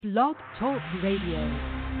Blog Talk Radio.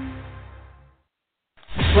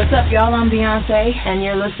 What's up, y'all? I'm Beyonce, and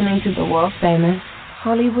you're listening to the world famous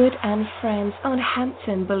Hollywood and Friends on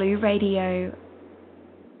Hampton Blue Radio.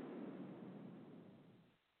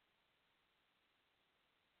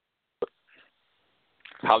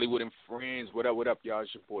 Hollywood and Friends, what up, y'all?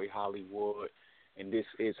 It's your boy Hollywood, and this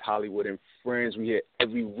is Hollywood and Friends. We here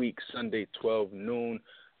every week, Sunday, 12 noon,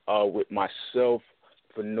 with myself,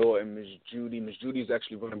 Fenor, and Miss Judy. Miss Judy is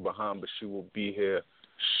actually running behind, but she will be here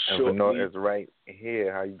shortly. And Fenor is right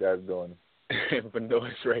here. How you guys doing? And Fenor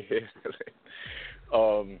is right here.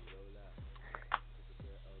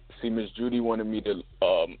 See, Miss Judy wanted me to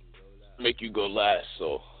make you go last,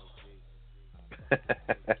 so.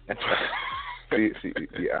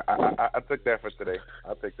 Yeah, I took that for today.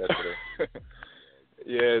 I'll take that today.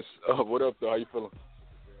 Yes. What up, though? How you feeling?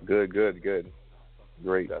 Good.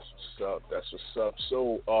 Great. That's what's up.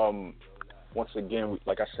 So, once again,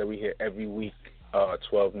 like I said, we here every week,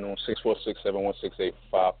 12 noon.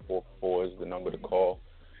 646-716-8544 is the number to call.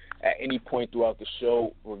 At any point throughout the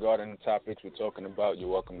show regarding the topics we're talking about, you're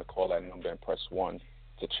welcome to call that number and press 1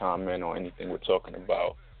 to chime in on anything we're talking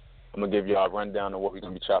about. I'm going to give y'all a rundown of what we're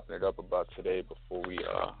going to be chopping it up about today before we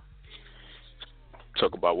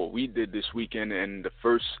talk about what we did this weekend. And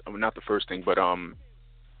not the first thing, but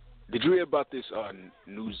did you hear about this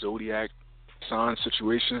new Zodiac sign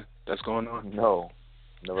situation that's going on? No,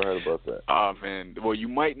 never heard about that. Man. Well, you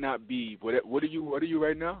might not be. What are you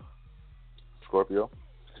right now? Scorpio?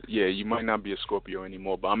 Yeah, you might not be a Scorpio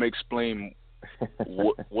anymore, but I'm going to explain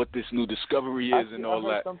what this new discovery is and all I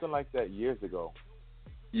heard that. Something like that years ago.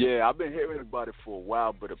 Yeah, I've been hearing about it for a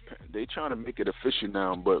while, but they trying to make it official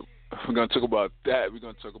now. But we're gonna talk about that. We're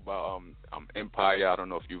gonna talk about Empire. I don't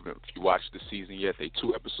know if you watched the season yet. They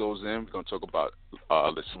 2 episodes in. We're gonna talk about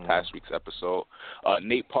this past week's episode.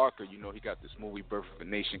 Nate Parker, he got this movie Birth of a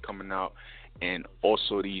Nation coming out, and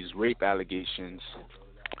also these rape allegations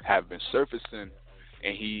have been surfacing,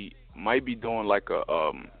 and he might be doing like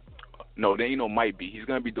no, they ain't no might be. He's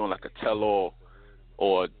gonna be doing like a tell-all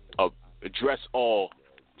or a address all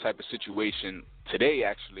type of situation today.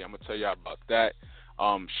 Actually, I'm gonna tell y'all about that.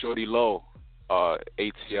 Shorty Low,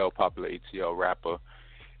 popular ATL rapper,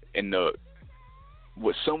 in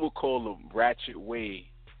what some would call the ratchet way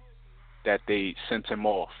that they sent him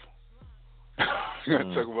off. We're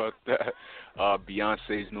gonna talk about that.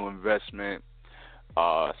 Beyonce's new investment,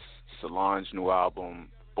 Solange new album,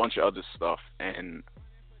 bunch of other stuff, and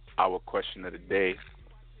our question of the day,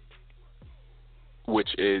 which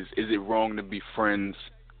is it wrong to be friends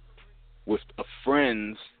with a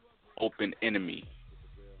friend's open enemy?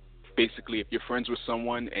 Basically, if you're friends with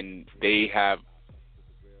someone and they have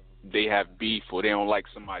beef or they don't like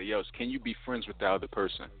somebody else, can you be friends with the other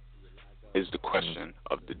person? Is the question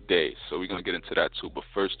of the day. So we're gonna get into that too. But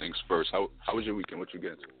first things first, how was your weekend? What you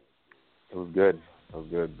get into? It was good.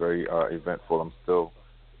 Very eventful.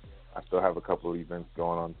 I still have a couple of events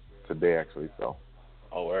going on today, actually. So.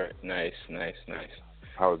 All right. Nice.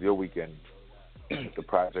 How was your weekend? The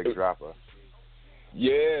Project Dropper.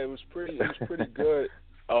 Yeah, it was pretty good.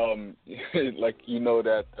 Like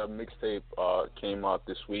that mixtape came out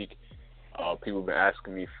this week. People have been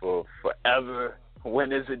asking me for forever,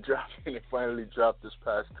 when is it dropping? It finally dropped this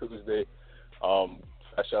past Tuesday.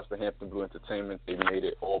 Shouts to Hampton Blue Entertainment. They made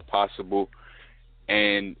it all possible,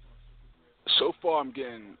 and so far I'm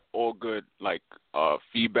getting all good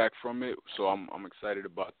feedback from it. So I'm excited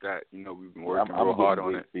about that. We've been working real hard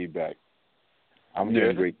on it. Feedback. I'm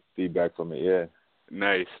getting great feedback from it. Yeah.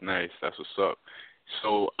 Nice. That's what's up.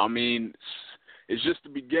 So, it's just the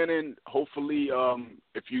beginning. Hopefully,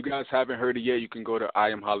 if you guys haven't heard it yet, you can go to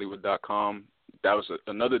IamHollywood.com. That was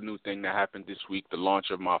another new thing that happened this week, the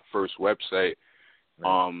launch of my first website.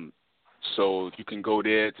 Right. So you can go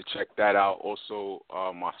there to check that out. Also,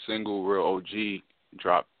 my single, Real OG,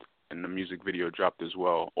 dropped, and the music video dropped as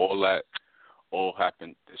well. All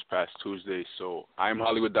happened this past Tuesday. So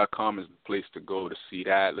IamHollywood.com is the place to go to see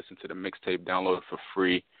that, listen to the mixtape, download it for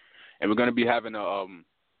free. And we're going to be having a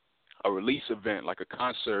release event, like a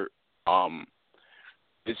concert.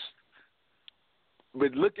 We're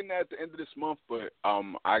looking at the end of this month, but I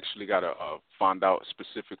actually got to find out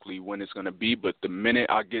specifically when it's going to be. But the minute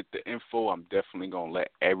I get the info, I'm definitely going to let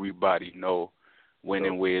everybody know when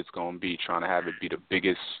and where it's going to be, trying to have it be the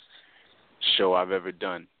biggest show I've ever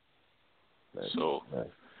done. So,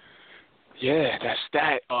 yeah, that's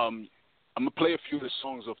that. I'm going to play a few of the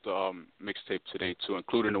songs off the mixtape today, too,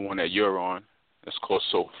 including the one that you're on. It's called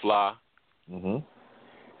So Fly. Mm-hmm.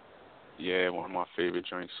 Yeah, one of my favorite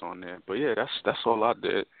joints on there. But, yeah, that's all I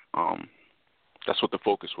did. That's what the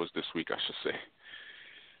focus was this week, I should say.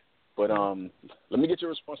 But let me get your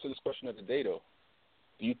response to this question of the day, though.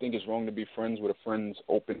 Do you think it's wrong to be friends with a friend's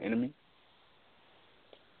open enemy?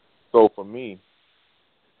 So for me,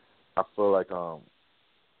 I feel like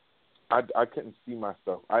I couldn't see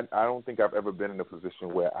myself. I don't think I've ever been in a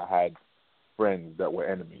position where I had friends that were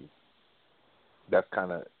enemies.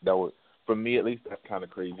 For me at least, that's kind of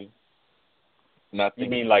crazy. You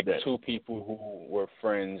mean like two people who were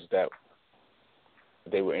friends that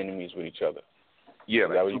they were enemies with each other? Yeah,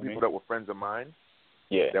 like two people that were friends of mine.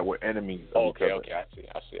 Yeah. That were enemies of each other. Okay, I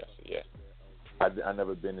see, yeah. I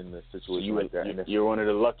never been in a situation like that. You're one of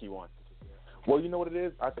the lucky ones. Well, you know what it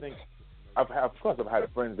is? I think of course I've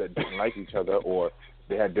had friends that didn't like each other or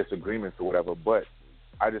they had disagreements or whatever, but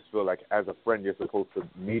I just feel like as a friend you're supposed to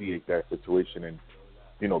mediate that situation and,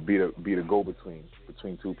 you know, be the go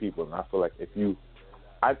between two people. And I feel like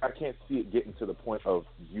I can't see it getting to the point of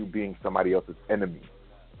you being somebody else's enemy.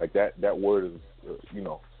 Like that word is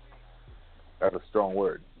that's a strong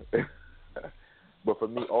word. But for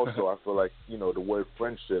me also, I feel like, you know, the word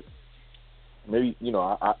friendship, maybe, you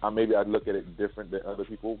know, maybe I'd look at it different than other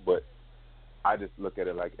people, but I just look at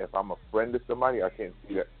it like if I'm a friend to somebody, I couldn't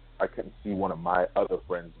see one of my other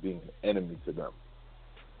friends being an enemy to them.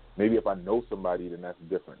 Maybe if I know somebody, then that's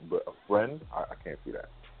different. But a friend, I can't see that.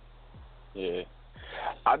 Yeah.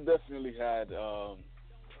 I definitely had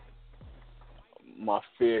my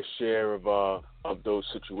fair share of those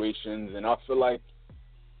situations, and I feel like,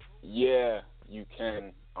 yeah, you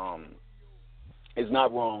can. It's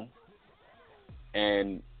not wrong,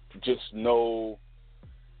 and just know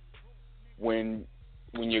when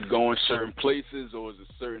you're going certain places or it's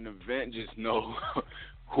a certain event, just know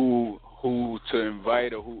who to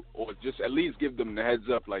invite or just at least give them the heads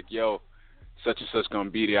up, like, yo, such and such gonna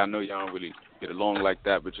be there. I know y'all don't really get along like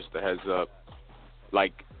that, but just a heads up.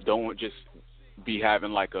 Like, don't just be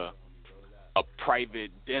having like a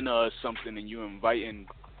private dinner or something and you inviting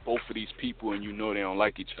both of these people and you know they don't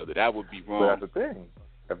like each other. That would be wrong. But that's the thing.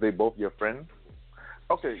 If they both your friends,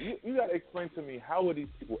 okay, you gotta explain to me, how are these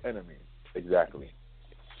people enemies exactly?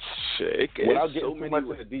 Shit, without getting too much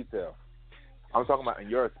into detail. I'm talking about in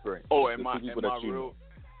your experience. Oh, am I real?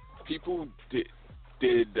 People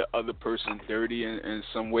did the other person dirty in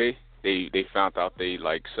some way. They found out they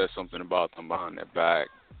like said something about them behind their back.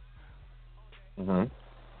 Mhm.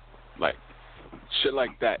 Like shit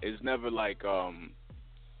like that. It's never like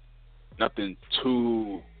nothing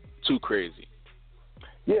too crazy.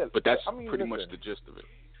 Yeah, but that's pretty much the gist of it.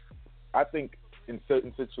 I think in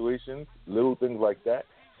certain situations, little things like that,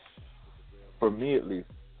 for me at least,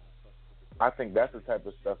 I think that's the type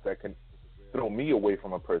of stuff that can throw me away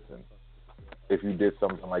from a person if you did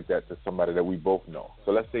something like that to somebody that we both know.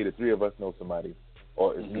 So let's say the three of us know somebody,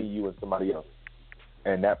 or it's me, you, and somebody else,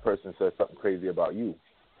 and that person says something crazy about you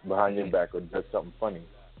behind your back or does something funny.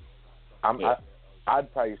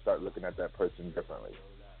 I'd probably start looking at that person differently.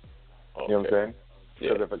 Okay. You know what I'm saying?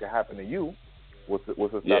 Because Yeah. if it could happen to you, what's to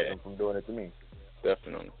stop them from doing it to me?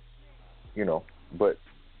 Definitely. You know, but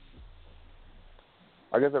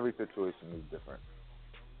I guess every situation is different.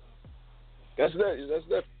 That's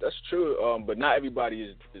true. But not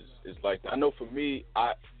everybody is like that. I know for me,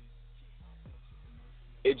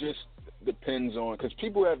 it just depends on, because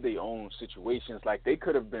people have their own situations. Like they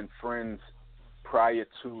could have been friends prior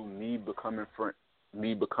to me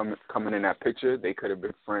coming in that picture. They could have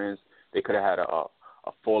been friends. They could have had a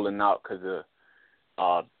falling out because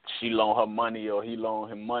she loaned her money or he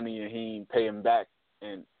loaned him money and he ain't pay him back,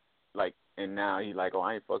 and now he like, oh,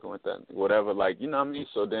 I ain't fucking with that, whatever. Like, you know what I mean?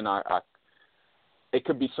 So then it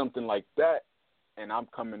could be something like that, and I'm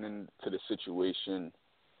coming into the situation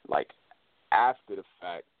like after the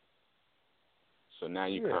fact. So now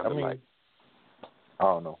you kind of like, I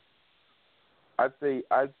don't know. I'd say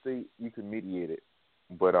you can mediate it,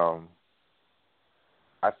 but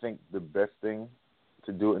I think the best thing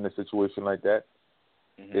to do in a situation like that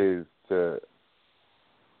is to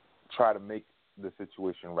try to make the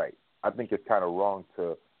situation right. I think it's kind of wrong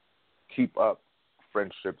to keep up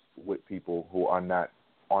friendships with people who are not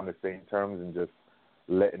on the same terms and just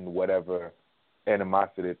letting whatever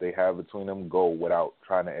animosity that they have between them go without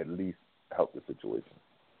trying to at least help the situation.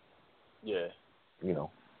 Yeah. You know,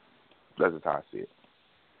 that's just how I see it.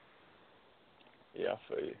 Yeah, I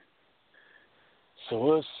feel you. So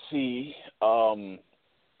we'll see.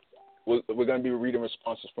 We're going to be reading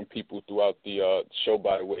responses from people throughout the show,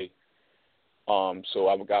 by the way. So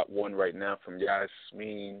I've got one right now from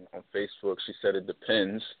Yasmin on Facebook. She said it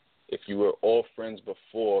depends. If you were all friends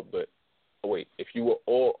before, if you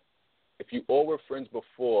all were friends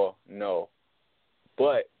before, no.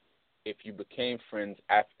 But if you became friends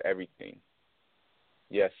after everything,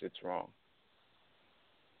 yes, it's wrong.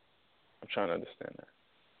 I'm trying to understand that.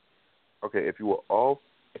 Okay, if you were all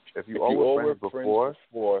friends before,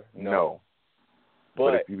 no.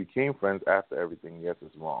 But if you became friends after everything, yes,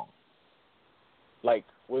 it's wrong. Like,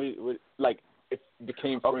 like if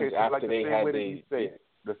became friends after like they had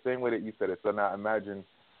the same way that you said it. So now imagine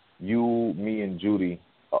you, me, and Judy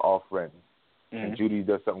are all friends, and Judy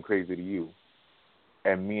does something crazy to you,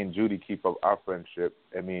 and me and Judy keep up our friendship,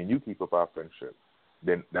 and me and you keep up our friendship,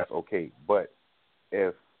 then that's okay. But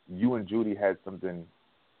if you and Judy had something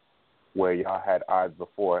where y'all had odds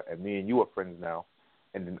before, and me and you are friends now,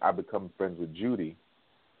 and then I become friends with Judy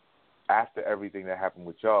after everything that happened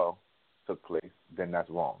with y'all took place, then that's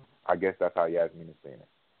wrong. I guess that's how Yasmin is saying it.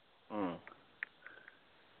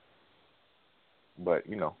 But,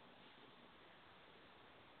 you know.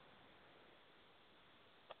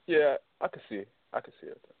 Yeah, I can see it.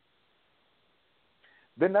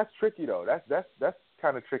 Then that's tricky, though. That's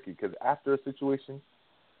kind of tricky, because after a situation,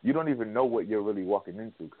 you don't even know what you're really walking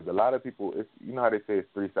into. Because a lot of people, you know how they say it's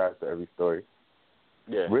three sides to every story?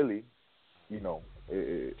 Yeah. Really, you know,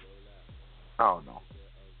 I don't know.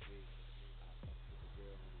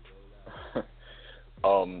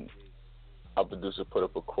 Our producer put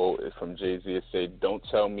up a quote. It's from Jay-Z. It said, "Don't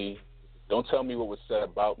tell me what was said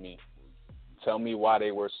about me. Tell me why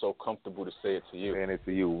they were so comfortable to say it to you." Saying it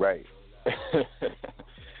to you, right?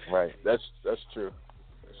 Right. That's true.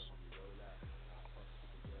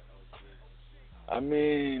 I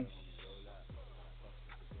mean,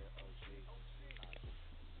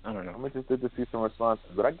 I don't know. I'm interested to see some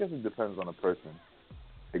responses, but I guess it depends on the person.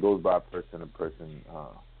 It goes by person-to-person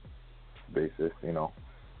basis, you know.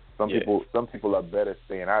 Some people are better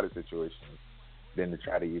staying out of situations than to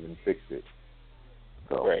try to even fix it.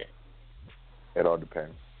 So right. It all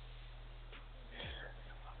depends.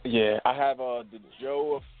 Yeah, I have the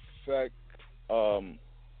Joe effect.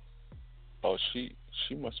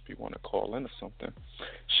 She must be want to call in or something.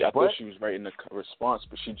 I thought she was writing a response,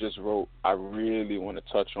 but she just wrote, "I really want to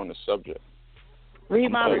touch on the subject." Read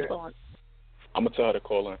my response. I'm gonna tell her to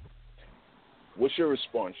call in. What's your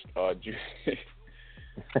response, Judy?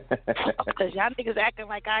 Because y'all niggas acting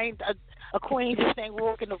like I ain't a queen just ain't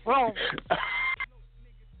walk in the room.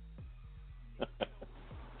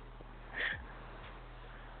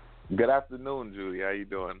 Good afternoon, Judy. How you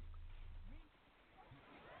doing?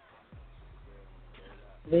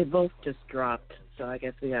 They both just dropped, so I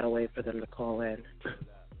guess we gotta wait for them to call in.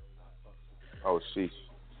 Oh, sheesh.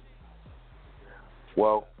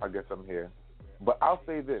 Well, I guess I'm here. But I'll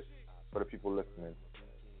say this for the people listening.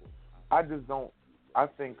 I think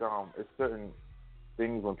it's certain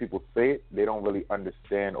things when people say it, they don't really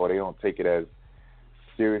understand or they don't take it as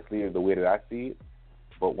seriously as the way that I see it.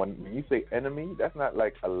 But when you say enemy, that's not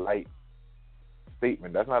like a light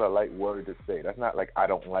statement. That's not a light word to say. That's not like I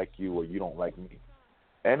don't like you or you don't like me.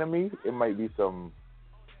 Enemy, it might be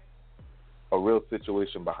a real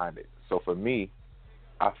situation behind it. So for me,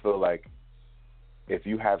 I feel like if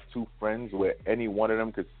you have two friends where any one of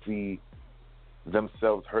them could see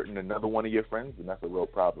themselves hurting another one of your friends, then that's a real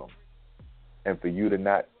problem. And for you to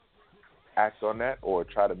not act on that or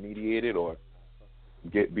try to mediate it or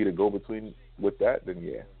be the go-between with that, then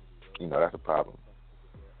yeah, that's a problem.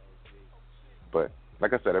 But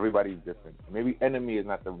like I said, everybody's different. Maybe enemy is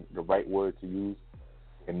not the right word to use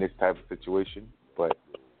in this type of situation, but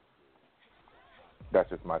that's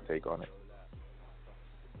just my take on it.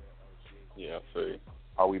 Yeah, I feel you.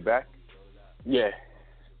 Are we back? Yeah.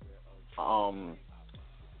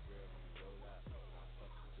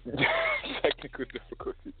 Technical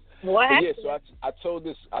difficulties. What happened? Yeah, so I told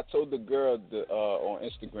the girl on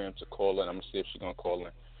Instagram to call in. I'm gonna see if she's gonna call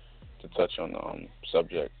in to touch on the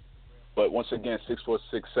subject. But once again,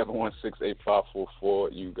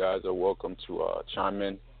 646-716-8544. You guys are welcome to chime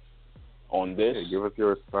in on this. Yeah, give us your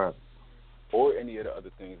response. Or any of the other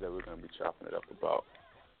things that we're gonna be chopping it up about.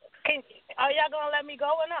 Are y'all gonna let me go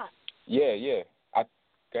or not? Yeah. I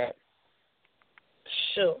got it.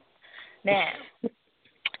 Sure. Now,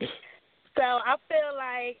 so I feel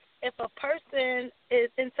like if a person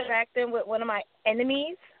is interacting with one of my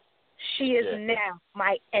enemies, she is now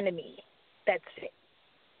my enemy. That's it.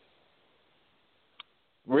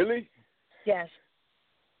 Really? Yes.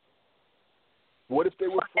 What if they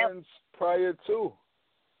were friends prior to?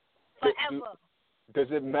 Forever.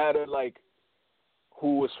 Does it matter, like,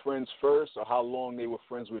 who was friends first or how long they were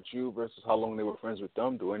friends with you versus how long they were friends with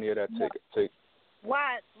them? Do any of that take?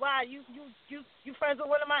 Why? You friends with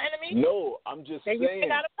one of my enemies? No, I'm just saying. You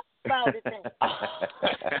gotta talk about it then.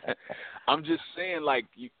 I'm just saying, like,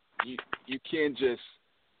 you can't just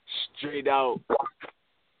straight out,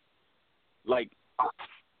 like,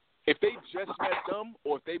 if they just met them,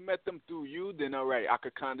 or if they met them through you, then all right, I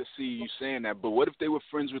could kind of see you saying that. But what if they were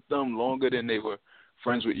friends with them longer than they were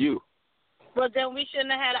friends with you? Well, then we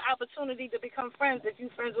shouldn't have had an opportunity to become friends if you're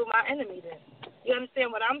friends with my enemy then. You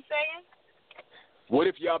understand what I'm saying? What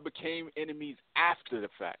if y'all became enemies after the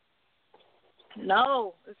fact?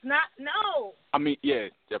 No, it's not. No. I mean, yeah.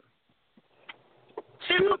 Yep.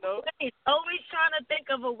 Still no. Always trying to think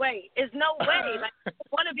of a way. There's no way. Like, I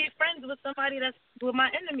want to be friends with somebody that's with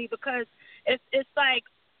my enemy because it's like,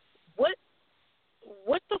 what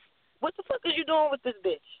the fuck is you doing with this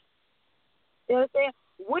bitch? You know what I'm saying?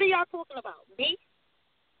 What are y'all talking about? Me?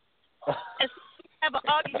 If we have an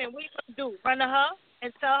argument, what are you gonna do? Run to her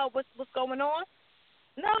and tell her what's going on?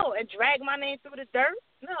 No, and drag my name through the dirt?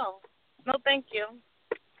 No, thank you.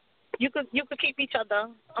 You could keep each other.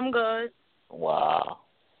 I'm good. Wow.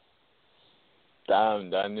 Damn,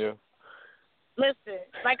 Daniel. Listen,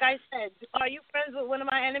 like I said, are you friends with one of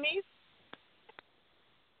my enemies?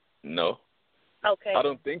 No. Okay. I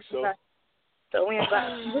don't think so. Okay. So we ain't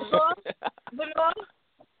got Vanilla?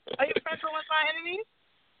 Are you friends with one of my enemies?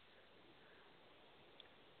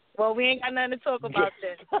 Well, we ain't got nothing to talk about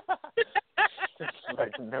then.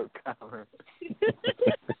 Like no comment.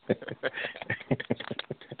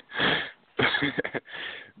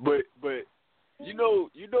 But you know,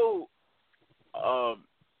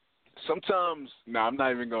 sometimes I'm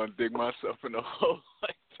not even gonna dig myself in a hole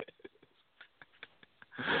like this.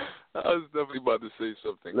 I was definitely about to say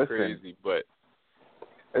something crazy, but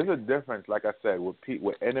there's a difference, like I said, with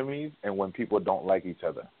enemies and when people don't like each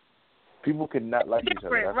other. People can not like each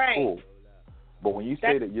other. That's right. cool. But when you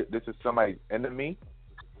say that this is somebody's enemy,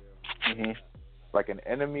 like an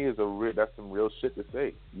enemy is that's some real shit to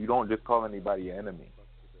say. You don't just call anybody an enemy.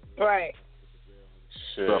 Right.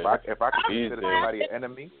 Shit. So if I consider somebody an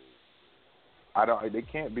enemy, they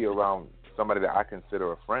can't be around somebody that I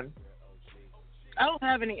consider a friend. I don't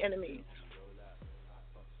have any enemies.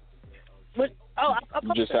 I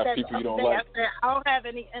you just have people you don't like. I don't have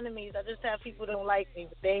any enemies. I just have people who don't like me,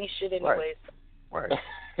 but they ain't shit anyways. Right.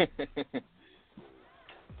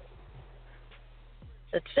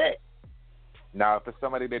 That's it. Now, if it's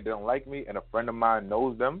somebody that don't like me and a friend of mine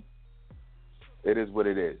knows them, it is what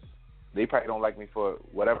it is. They probably don't like me for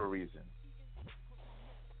whatever reason.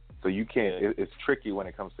 So you can't. It's tricky when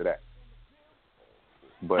it comes to that.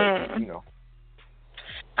 But you know.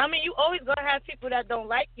 I mean, you always gonna have people that don't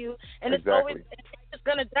like you, and it's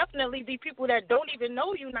gonna definitely be people that don't even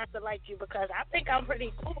know you not to like you because I think I'm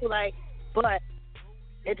pretty cool, but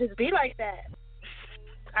it just be like that.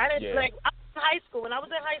 I didn't I was in high school. When I was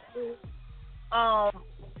in high school, I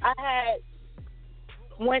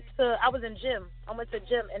was in gym. I went to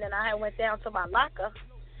gym, and then I had went down to my locker.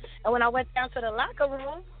 And when I went down to the locker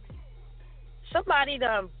room, somebody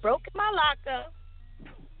done broke in my locker,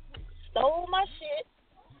 stole my shit.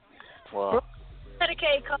 Wow. Broke the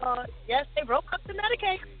Medicaid card. Yes, they broke up the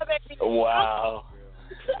Medicaid card, baby. Wow.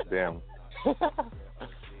 Damn.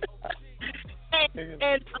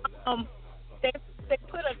 and they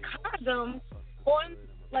put a condom on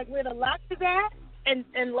where the lock is at and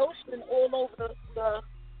lotion all over the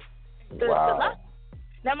lock.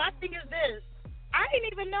 Now my thing is this. I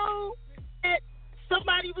didn't even know that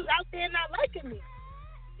somebody was out there not liking me.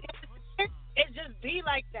 It just be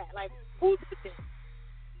like that. Like, who did this?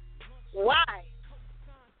 Why?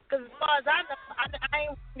 Because as far as I know, I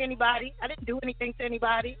ain't with anybody. I didn't do anything to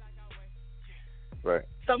anybody. Right.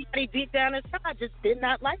 Somebody deep down inside just did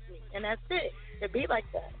not like me, and that's it. It be like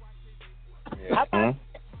that. Yeah.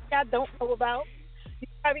 I don't know about. You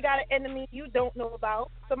probably got an enemy you don't know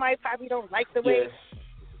about. Somebody probably don't like the way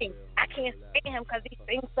he sings. I can't stand him because he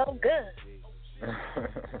sings so good.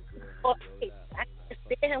 Or hey, I can't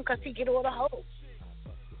stand him because he get all the hoes.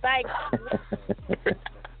 Like,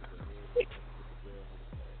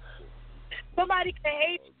 somebody can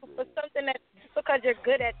hate you for something that just because you're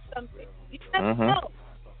good at something. You never know.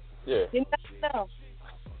 Yeah. You never know.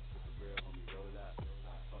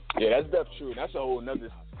 Yeah, that's definitely true. That's a whole nother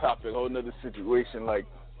topic, a whole nother situation, like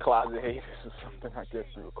closet haters or something, I guess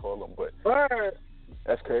you would call them. But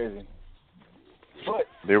that's crazy. But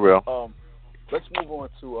they will. Let's move on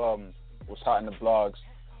to what's hot in the blogs.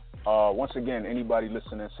 Once again, anybody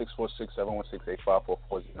listening,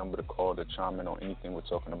 646-716-8544 is the number to call to chime in on anything we're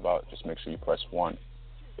talking about. Just make sure you press 1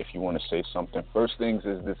 if you want to say something. First things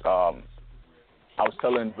is this. I was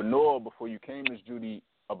telling Benor before you came, Miss Judy,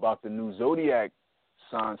 about the new Zodiac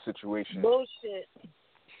sign situation. Bullshit.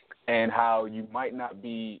 And how you might not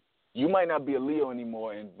be a Leo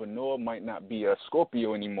anymore, and Benor might not be a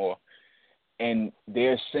Scorpio anymore. And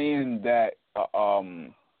they're saying that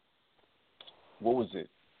what was it?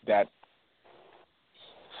 That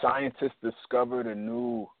scientists discovered a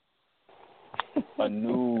new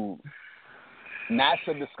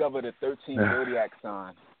NASA discovered a 13th zodiac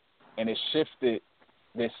sign, and it shifted.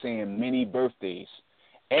 They're saying many birthdays,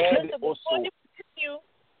 and Listen, also,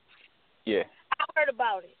 yeah, I heard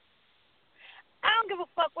about it. I don't give a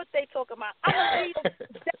fuck what they talking about. I'm gonna be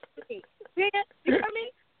definitely. Yeah, you hear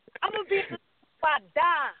me? I'm gonna be if I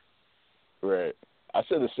die. Right. I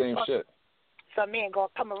said the same shit. Some man gonna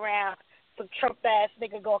come around, some Trump ass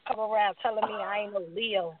nigga gonna come around telling me I ain't no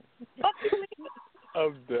Leo. Fuck you, nigga.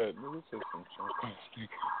 I'm dead. Let me say some Trump.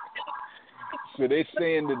 So they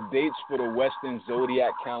saying the dates for the Western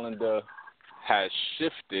Zodiac calendar has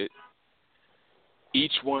shifted.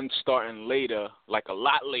 Each one starting later, like a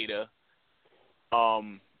lot later.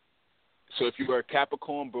 So if you were a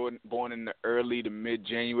Capricorn born in the early to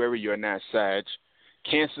mid-January, you're not Sag.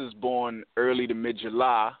 Cancer's born early to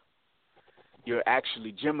mid-July, you're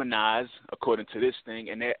actually Geminis, according to this thing,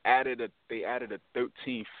 and they added a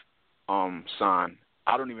 13th sign.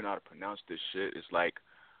 I don't even know how to pronounce this shit. It's like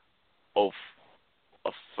Ophiuchus,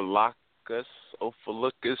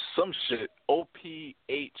 some shit. Ophiuchus.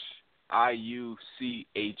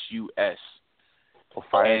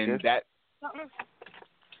 And that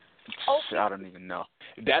I don't even know.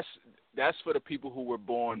 That's for the people who were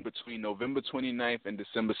born between November 29th and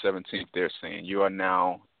December 17th. They're saying you are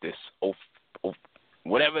now this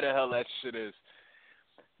whatever the hell that shit is.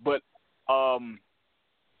 But I'm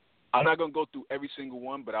not gonna go through every single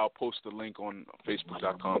one, but I'll post the link on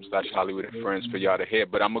Facebook.com/Hollywood and Friends for y'all to hear.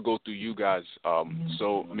 But I'm gonna go through you guys.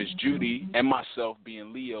 So Miss Judy and myself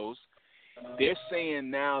being Leos, they're saying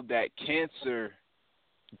now that Cancer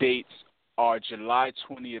dates are July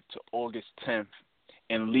 20th to August 10th,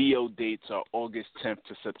 and Leo dates are August 10th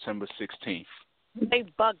to September 16th. They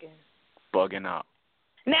bugging out.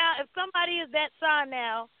 Now, if somebody is that sign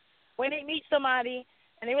now, when they meet somebody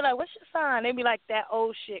and they be like, "What's your sign?" They be like, "That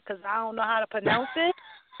old shit," because I don't know how to pronounce it.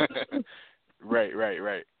 Right.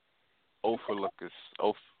 Ophiuchus,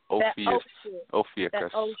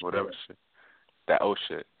 whatever shit. That old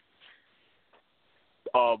shit.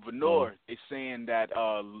 Venor, they saying that.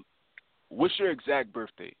 What's your exact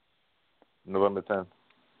birthday? November 10th.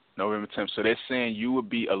 November 10th. So they're saying you would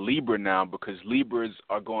be a Libra now because Libras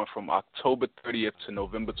are going from October 30th to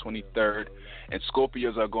November 23rd, and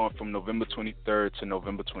Scorpios are going from November 23rd to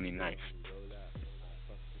November 29th.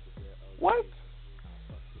 What?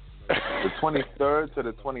 The 23rd to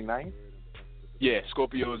the 29th? Yeah,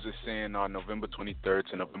 Scorpios is saying November 23rd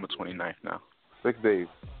to November 29th now. 6 days.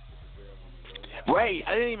 Right,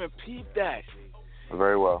 I didn't even peep that.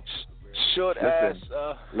 Very well.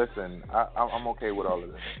 Listen, I'm okay with all of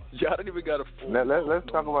this. Y'all don't even got a full. Let's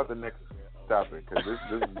talk about the next topic because this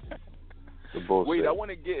is the bullshit. Wait, I want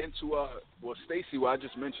to get into Stacey. Well, I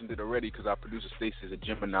just mentioned it already because our producer Stacey is a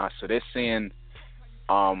Gemini, so they're saying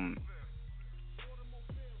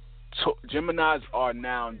Geminis are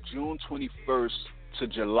now June 21st to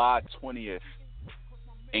July 20th,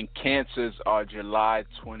 and Cancers are July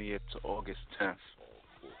 20th to August 10th.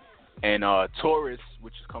 And Taurus,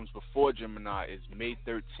 which comes before Gemini, is May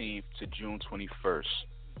 13th to June 21st.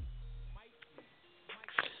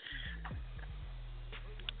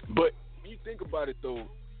 But when you think about it, though,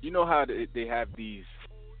 you know how they have these,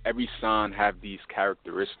 every sign have these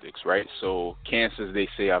characteristics, right? So Cancers, they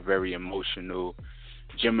say, are very emotional.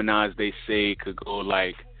 Geminis, they say, could go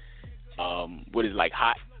like,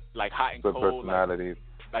 hot and Split cold. Personalities.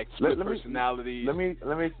 Like split personalities. Let me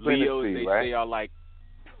explain Leos, it to you, they right? say, are like,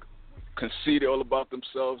 conceited all about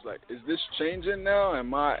themselves. Like, is this changing now?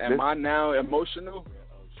 Am I now emotional?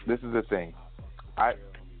 This is the thing.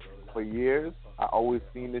 For years I always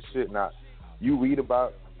seen this shit. Now you read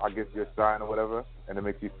about, I guess, your sign or whatever, and it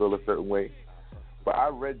makes you feel a certain way. But I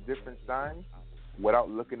read different signs without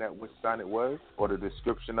looking at which sign it was or the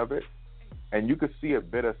description of it, and you could see a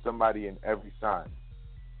bit of somebody in every sign.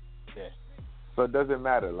 Yeah. So it doesn't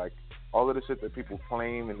matter. Like all of the shit that people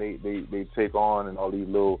claim and they take on, and all these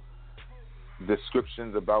little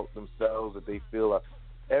descriptions about themselves that they feel like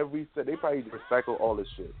they probably recycle all this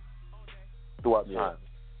shit throughout time.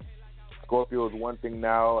 Scorpio is one thing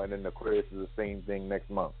now, and then Aquarius is the same thing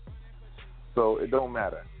next month. So it don't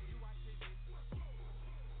matter,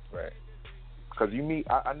 right? Because you meet,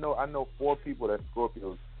 I know 4 people that's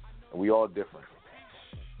Scorpios, and we all different.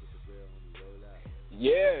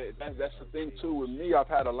 Yeah, that's the thing too. With me, I've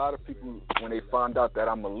had a lot of people when they find out that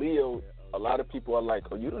I'm a Leo. A lot of people are like,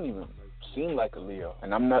 "Oh, you don't even seem like a Leo,"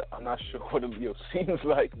 and I'm not sure what a Leo seems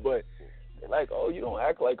like, but they're like, "Oh, you don't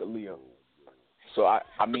act like a Leo." So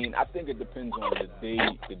I mean, I think it depends on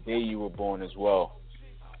the day you were born as well.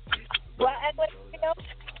 Do I act like a Leo?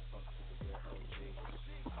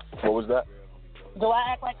 What was that? Do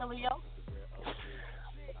I act like a Leo?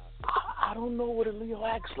 I don't know what a Leo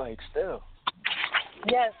acts like still.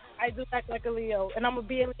 Yes, I do act like a Leo, and I'm going to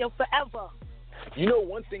be a Leo forever. You know,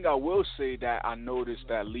 one thing I will say that I noticed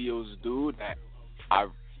that Leos do that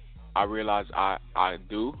I realize I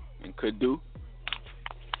do and could do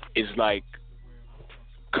is like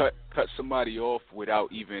cut somebody off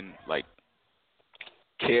without even like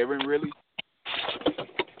caring really,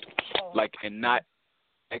 like, and not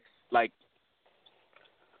like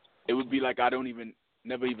it would be like I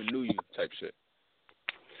never even knew you type shit.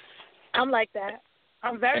 I'm like that.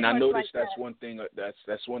 I'm very and much I noticed like that's that. one thing.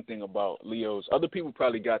 That's one thing about Leos. Other people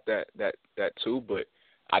probably got that too, but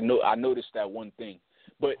I noticed that one thing.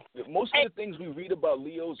 But most of the things we read about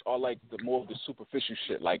Leos are like more of the superficial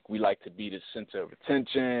shit. Like we like to be the center of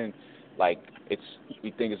attention. Like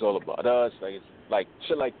we think it's all about us. Like it's like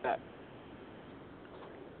shit like that.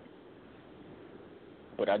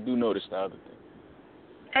 But I do notice the other thing.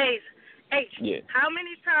 Hey, yeah. How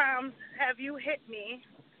many times have you hit me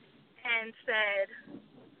and said,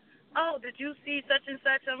 "Oh, did you see such and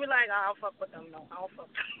such?" And we're like, "Oh, I don't fuck with them. No, I don't fuck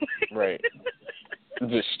with them." Right.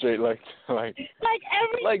 Just straight like every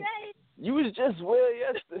day. You was just well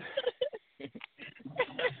yesterday.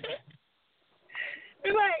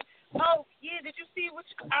 We're like, "Oh yeah, did you see what?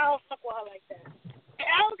 I don't fuck with her like that." And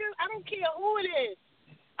I don't care who it is.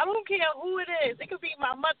 I don't care who it is. It could be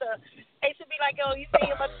my mother. They should be like, "Oh, you say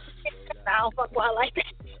your mother?" I don't fuck with her like that.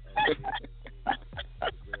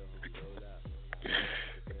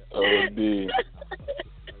 Oh, dude.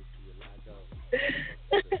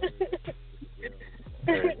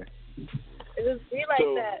 It just be like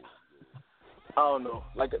that. I don't know.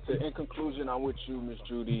 Like, in conclusion, I'm with you, Miss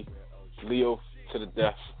Judy. Leo to the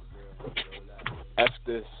death. F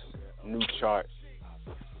this new chart.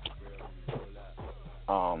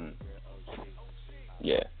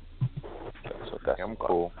 Yeah. That's I'm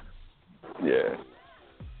cool. Yeah.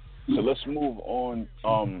 So let's move on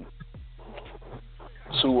to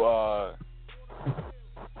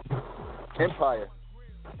Empire.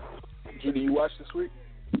 Judy, you watched this week?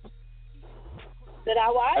 Did I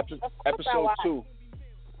watch? Episode 2.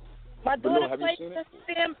 My daughter have played you seen the it?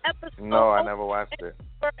 same episode. No, I never watched it.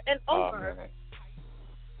 Over and over.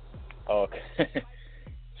 Oh, okay.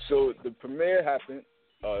 So the premiere happened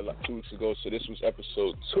like 2 weeks ago. So this was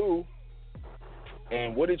episode 2.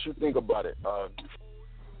 And what did you think about it,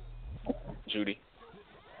 Judy?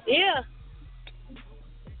 Yeah.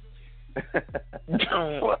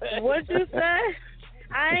 What'd you say?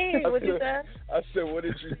 What'd you say? I said, what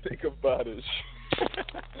did you think about it?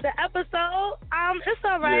 The episode, it's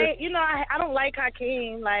all right. Yeah. You know, I don't like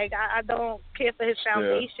Hakeem. Like, I don't care for his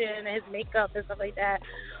foundation and his makeup and stuff like that.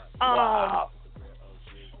 Wow.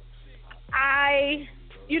 I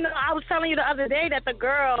was telling you the other day that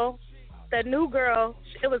the new girl,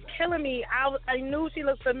 it was killing me. I knew she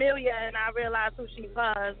looked familiar, and I realized who she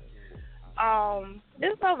was.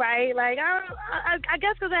 It's all right. Like, I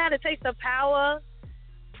guess because I had a taste of power,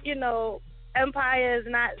 you know, Empire is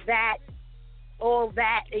not that all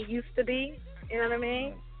that it used to be. You know what I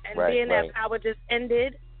mean? And being that power just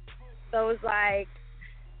ended. So it's like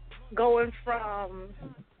going from,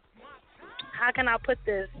 how can I put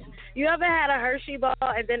this? You ever had a Hershey bar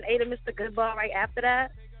and then ate a Mr. Good bar right after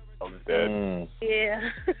that? I'm dead. Yeah.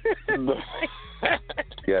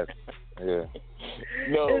 Yes. Yeah.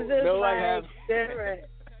 No, it's just no, like I have. different.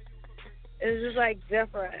 It's just like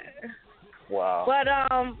different. Wow. But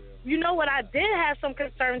you know what I did have some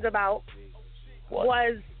concerns about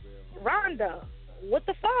was Rhonda. What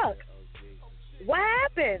the fuck? What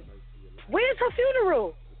happened? Where's her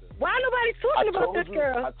funeral? Why nobody's talking about this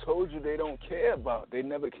girl? I told you they don't care about. They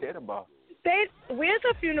never cared about. Where's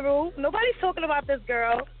her funeral? Nobody's talking about this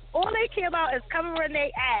girl. All they care about is covering their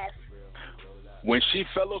ass. When she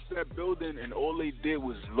fell off that building and all they did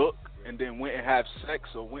was look and then went and have sex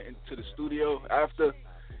or went into the studio after,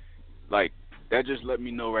 like, that just let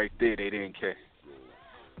me know right there they didn't care.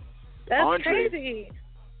 That's Andre, crazy.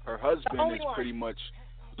 Her husband is pretty much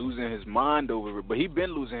losing his mind over it, but he's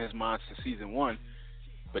been losing his mind since season 1,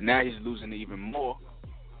 but now he's losing it even more.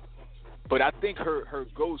 But I think her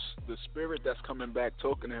ghost, the spirit that's coming back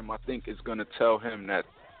talking to him, I think is going to tell him that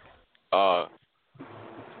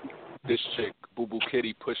this chick, Boo Boo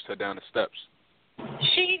Kitty, pushed her down the steps.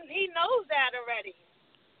 He knows that already.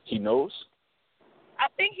 He knows? I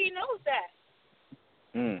think he knows that.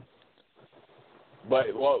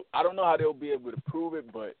 But, well, I don't know how they'll be able to prove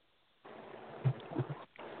it, but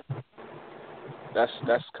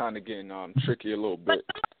that's kind of getting tricky a little bit. But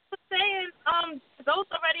someone was saying,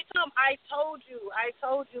 Ghost already told him, I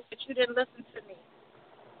told you, but you didn't listen to me.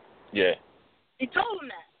 Yeah. He told him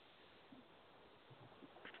that.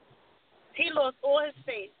 He lost all his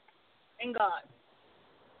faith in God.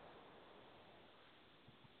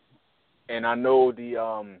 And I know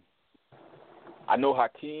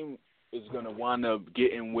Hakeem is gonna wind up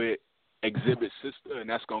getting with Exhibit's sister, and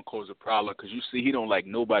that's gonna cause a problem because you see he don't like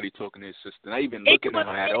nobody talking to his sister, not even looking at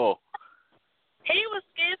her at all. He was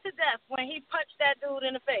scared to death when he punched that dude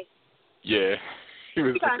in the face. Yeah, he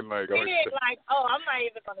was looking like, oh, I'm not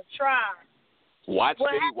even gonna try. Watch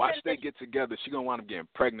they get together. She gonna wind up getting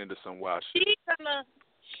pregnant or some wild shit.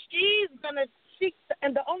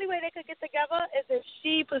 And the only way they could get together is if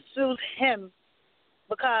she pursues him,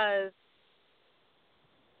 because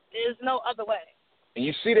there's no other way. And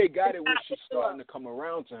you see they got it when she's starting to come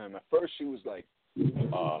around to him. At first she was like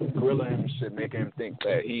grilling him and shit, making him think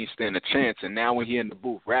that he ain't stand a chance. And now when he in the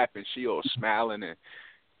booth rapping, she all smiling and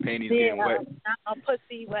panties getting wet. I'm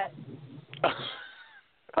pussy wet.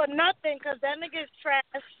 For nothing, because that nigga's trash.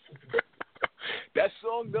 That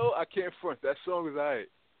song, though, I can't front. That song is alright.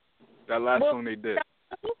 That last song they did.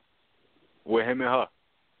 With him and her.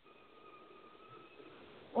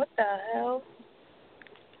 What the hell?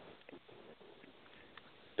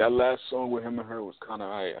 That last song with him and her was kind of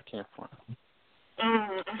alright. I can't front.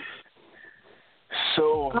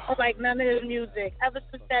 So. I don't like none of his music. Ever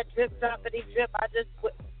since that drip, droppity, drip, I just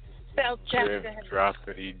felt jacked to him. Drip,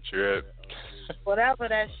 droppity, drip. Whatever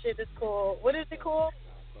that shit is called. What is it called?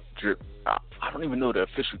 Drip. I don't even know the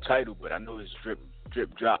official title, but I know it's drip,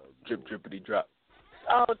 drop, drip, drippity, drop.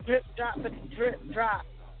 Oh, drip, droppity, drip, drop.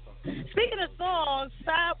 Speaking of songs,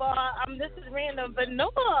 sidebar, this is random, but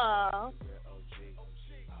Noah,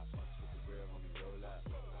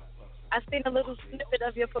 I seen a little snippet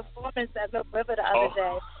of your performance at Milk River the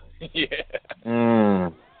other day. Yeah.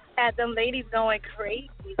 Had them ladies going crazy.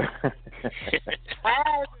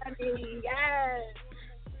 Yes.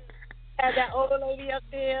 Had that old lady up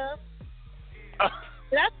there.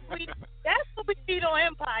 That's what we need on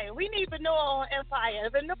Empire. We need Vanilla on Empire.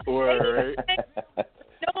 Vanilla,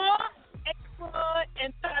 Extra,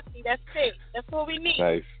 and Tati. That's it. That's what we need.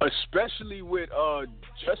 Nice. Especially with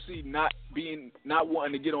Jussie not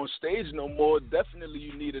wanting to get on stage no more. Definitely,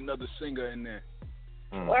 you need another singer in there.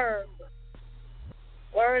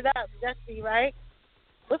 Word up, Jussie, right?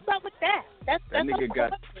 What's up with that? That nigga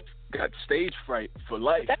got stage fright for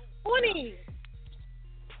life. That's corny.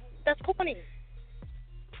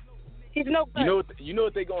 He's no good. You know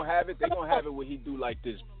what they gonna have it? They gonna have it where he do like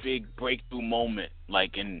this big breakthrough moment,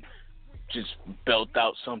 like, and just belt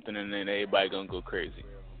out something, and then everybody gonna go crazy.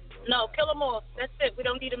 No, kill him off. That's it. We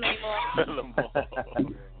don't need him anymore. Kill him off.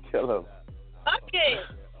 Kill him. Fuck it.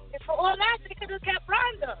 And for all that, they could have kept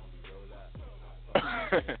Rhonda.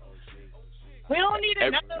 We don't need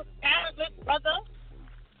another talentless brother.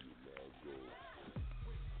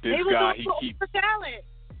 This guy,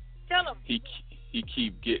 he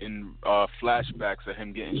keep getting flashbacks of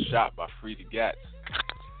him getting shot by Frida Gatz.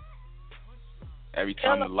 Every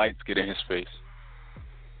time the lights get in his face.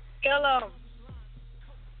 Kill him.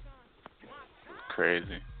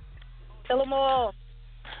 Crazy. Kill them all.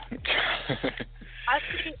 I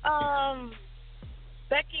see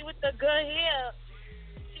Becky with the good hair.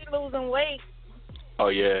 She losing weight. Oh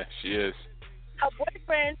yeah, she is. Her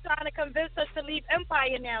boyfriend's trying to convince her to leave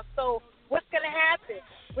Empire now. So what's gonna happen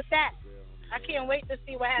with that? I can't wait to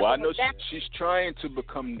see what happens. Well, I know she's trying to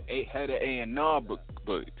become head of A&R,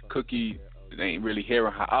 but Cookie ain't really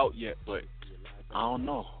hearing her out yet. But I don't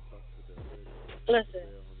know. Listen,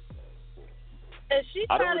 if she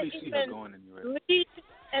trying to even leave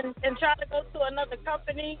and try to go to another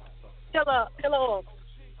company, kill her off.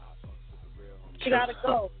 She gotta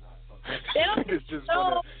go. They don't it's just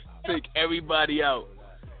gonna take everybody out.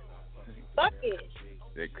 Fuck it.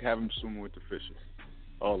 They have him swimming with the fishes.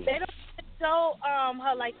 They don't show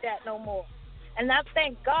her like that no more. And I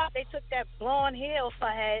thank God they took that blonde hair off her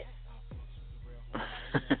head.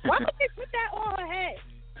 Why would they put that on her head?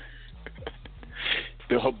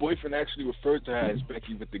 Her boyfriend actually referred to her as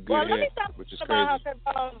Becky with the good hair, which is crazy.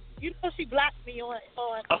 Her, you know she blocked me on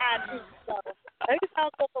IG, so let me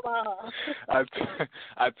talk about her.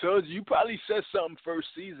 I told you probably said something first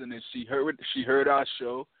season, and she heard our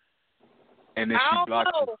show, and then she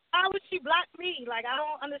blocked you. How would she block me? Like, I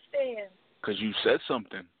don't understand. Because you said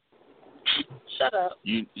something. Shut up.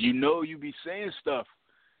 You know you be saying stuff.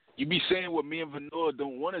 You be saying what me and Vanilla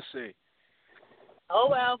don't want to say. Oh,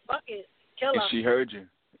 well, fuck it. Kill her. And she heard you.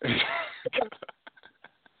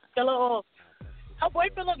 Kill her off. Her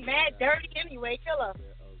boyfriend look mad dirty anyway. Kill her.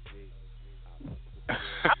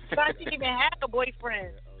 I thought she even had a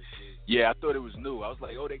boyfriend. Yeah, I thought it was new. I was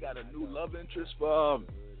like, oh, they got a new love interest for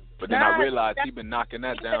but then I realized he been knocking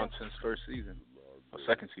that down since first season or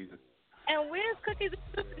second season. And where's Cookie's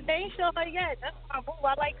sister? They ain't show her yet. That's my boo.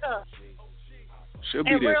 I like her. She'll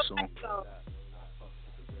be there soon.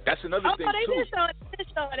 That's another thing, they too.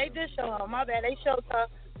 They did show her. My bad. They showed her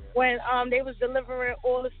when they was delivering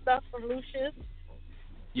all the stuff from Lucius.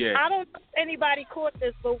 Yeah. I don't know if anybody caught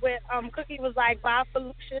this, but when Cookie was like, bye for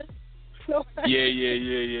Lucius. Yeah.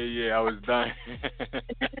 I was dying.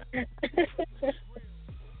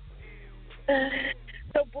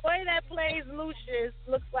 The boy that plays Lucius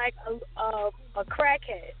looks like a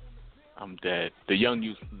crackhead. I'm dead. The young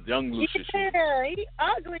Lucius. Yeah, he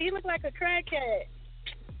ugly. He look like a crackhead.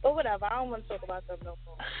 But whatever, I don't want to talk about them no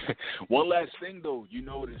more. One last thing, though. You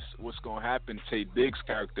notice what's going to happen. Tay Diggs'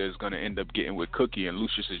 character is going to end up getting with Cookie, and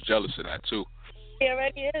Lucius is jealous of that, too. He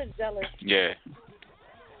already is jealous. Yeah.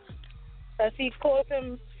 Because he told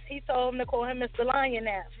him to call him Mr. Lion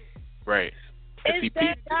now. Right.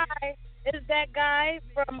 Is that guy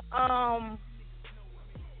from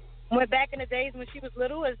when back in the days when she was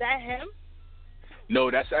little? Is that him? No,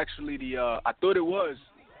 that's actually the. I thought it was.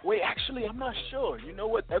 Wait, actually, I'm not sure. You know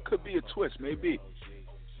what? That could be a twist, maybe.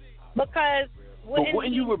 Because. But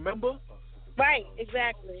wouldn't you remember? Right,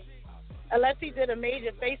 exactly. Unless he did a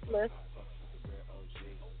major facelift.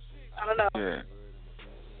 I don't know. Yeah.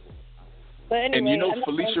 But anyway, and you know,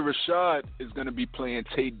 Felicia Rashad is going to be playing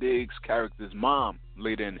Tay Diggs' character's mom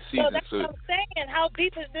later in the season. So that's what I'm saying. How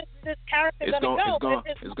deep is this character going to go?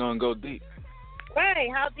 It's going to go deep. Right.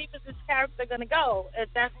 How deep is this character going to go if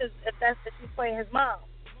she's playing his mom?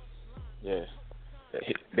 Yeah.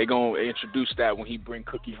 They're going to introduce that when he bring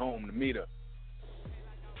Cookie home to meet her.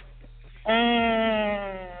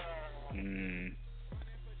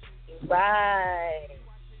 Right.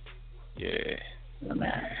 Yeah.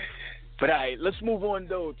 But all right, let's move on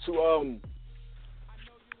though to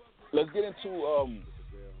let's get into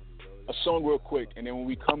a song real quick, and then when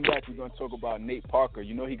we come back, we're gonna talk about Nate Parker.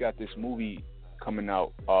 You know he got this movie coming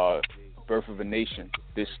out, Birth of a Nation,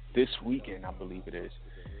 this weekend, I believe it is,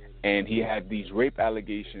 and he had these rape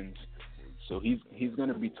allegations. So he's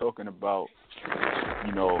gonna be talking about,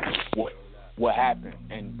 you know, what happened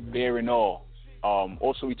and bearing all.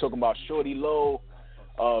 Also, we talking about Shorty Low,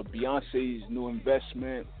 Beyonce's new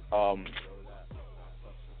investment.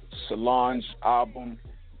 Solange album,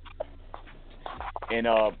 and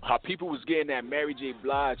how people was getting at Mary J.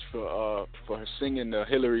 Blige for her singing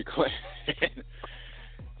Hillary Clinton.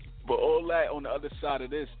 But all that on the other side of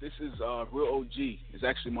this is Real OG. It's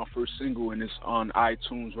actually my first single, and it's on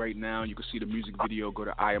iTunes right now. You can see the music video. Go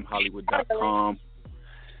to IamHollywood.com.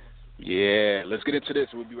 Yeah, let's get into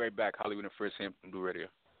this. We'll be right back. Hollywood and First Hand from Blue Radio.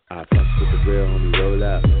 I fucks with the real homie, roll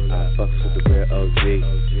up. I fucks with the real OG.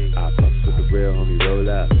 I fucks with the real homie, roll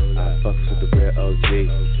up. I fucks with the real OG.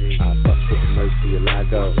 I fucks with the Mercy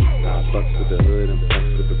Alago. I fucks with the hood and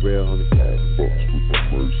fucks with the real homie. I fucks with the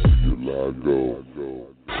Mercy Alago.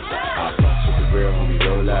 I fucks with the real homie,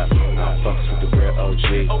 roll up. I fucks with the real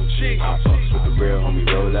OG. I fucks with the real homie,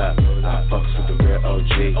 roll up. I fucks with the real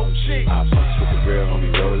OG. I fucks with the real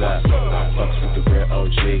homie, roll up. I fucks with the real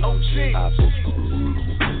OG. I fucks with the hood.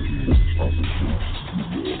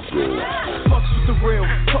 Fucks with the real,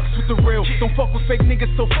 fucks with the real. Don't fuck with fake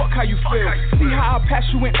niggas, so fuck how you feel. See how I pass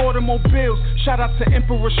you in automobiles. Shout out to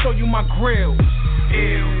Emperor, show you my grill.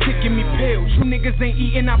 Kicking me pills. You niggas ain't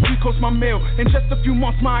eating, I pre-coast my meal. In just a few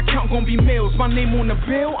months, my account gon' be mills. My name on the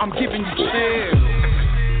bill, I'm giving you chill.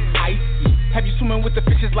 Icy. Have you swimming with the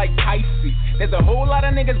fishes like Pisces? There's a whole lot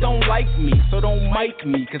of niggas don't like me, so don't mic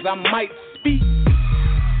me, cause I might speak.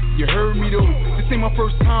 You heard me though, this ain't my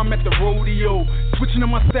first time at the rodeo. Switching up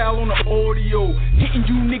my style on the audio, hitting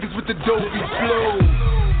you niggas with the dopey flow.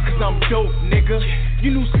 Cause I'm dope, nigga.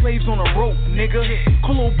 You new slaves on a rope, nigga.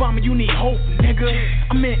 Call Obama, you need hope, nigga.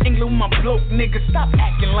 I'm in England with my bloke, nigga. Stop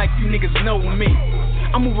acting like you niggas know me.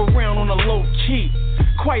 I move around on a low key.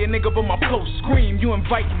 Quiet nigga, but my flow scream. You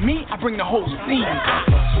invite me, I bring the whole scene. I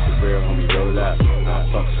fucks with the real homie, roll up. I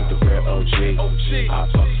fucks with the real OG. I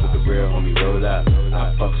fucks with the real homie, roll up.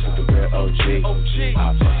 I fucks with the real OG.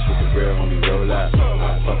 I fucks with the real homie, roll up.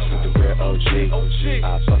 I fucks with the real OG.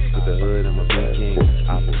 I fucks with the hood, I'm a big king.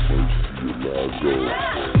 I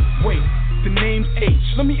Wait, the name's H.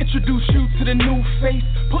 Let me introduce you to the new face.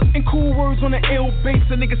 Putting cool words on the ill base.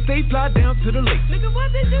 A nigga stay fly down to the lake. Nigga,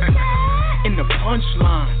 what did you say? In the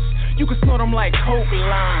punchlines, you can snort them like coke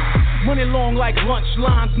lines. Money long like lunch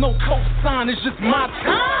lines. No cosign, it's just my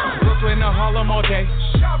time. Brooklyn to Harlem all day.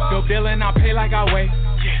 Dope dealing, I pay like I weigh.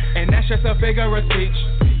 And that's just a figure of speech.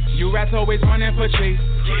 You rats always running for cheese.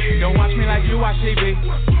 Don't watch me like you watch TV.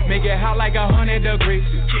 Make it hot like 100 degrees.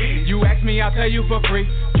 You ask me, I'll tell you for free.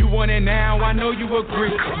 You want it now, I know you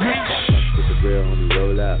agree. I fucks with the real homie,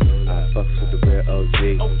 roll up. I fucks with the real OG.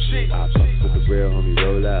 I fucks with the real homie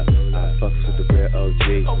roll up. I fucks with the real OG.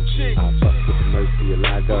 I fucks with the Mercy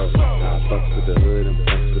Alago. I fucks with the hood and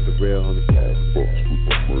fucks with the real homie. I fucks with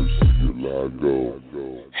the Mercy Alago.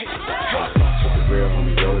 I fucks with the real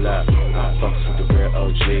homie roll up. I fucks with the real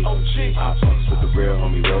OG. I fucks with the real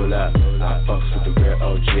homie roll up. I fucks with the real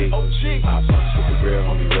OG. I fucks with the real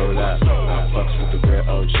homie roll up. I fucks with the real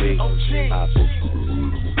OG. I fucks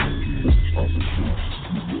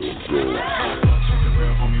with the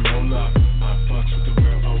real homie roll up. I fucks with the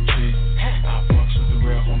real OG. I fucks with the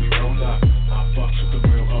real homie roll up. I fucks with the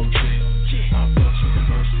real OG. I fucks with the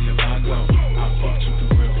Mercy Alago. I fucks with the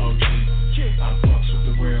real OG. I fucks with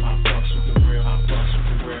the real. I fucks with the real. I fucks with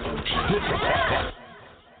the real OG.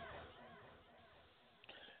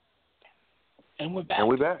 And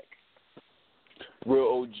we're back. Real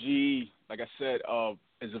OG, like I said,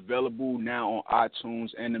 is available now on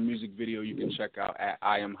iTunes, and the music video you can check out at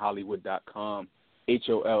iamhollywood.com.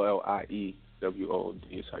 HOLLIEWOOD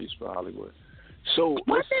is how you spell Hollywood. So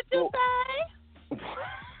what did you say?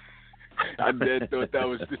 I did thought that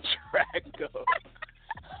was the track though.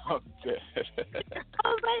 I'm dead.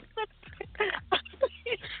 Oh my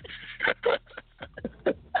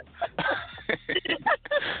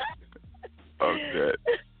I'm dead.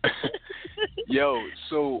 Yo,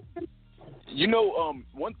 so you know,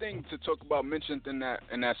 one thing to talk about mentioned in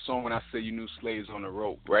that song when I say you knew slaves on the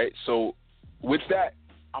rope, right? So with that,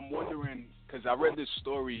 I'm wondering because I read this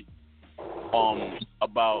story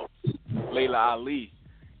about Layla Ali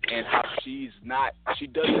and how she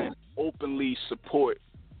doesn't openly support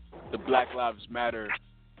the Black Lives Matter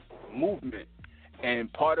movement,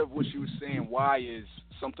 and part of what she was saying why is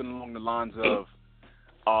something along the lines of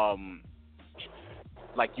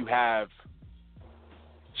like you have.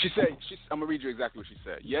 She said, I'm going to read you exactly what she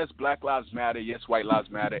said. Yes, Black Lives Matter. Yes, White Lives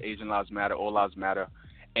Matter. Asian Lives Matter. All Lives Matter.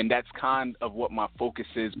 And that's kind of what my focus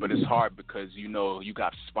is, but it's hard because, you know, you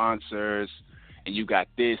got sponsors and you got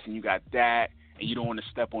this and you got that, and you don't want to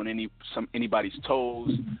step on anybody's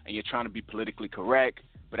toes, and you're trying to be politically correct,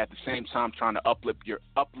 but at the same time trying to uplift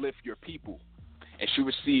your people. And she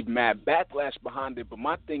received mad backlash behind it, but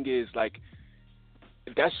my thing is, like,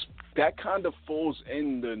 that kind of falls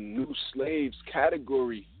in the new slaves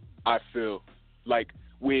category, I feel, like,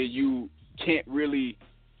 where you can't really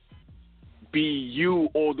be you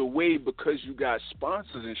all the way because you got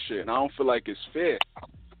sponsors and shit, and I don't feel like it's fair.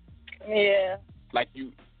 Yeah. Like,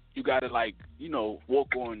 you gotta, like, you know,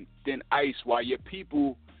 walk on thin ice while your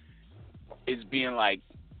people is being, like,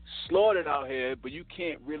 slaughtered out here, but you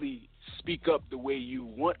can't really speak up the way you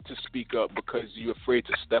want to speak up because you're afraid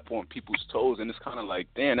to step on people's toes. And it's kind of like,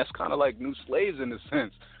 damn, that's kind of like new slaves in a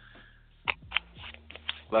sense.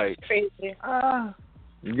 Like, crazy.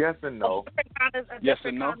 Yes and no. Yes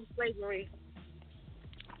and no. Kind of slavery.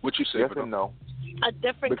 What you say? Yes and no. A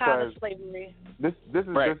different kind of slavery. This is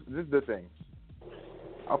right. This is the thing.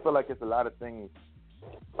 I feel like it's a lot of things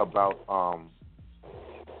about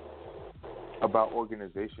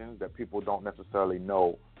organizations that people don't necessarily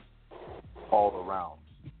know all around.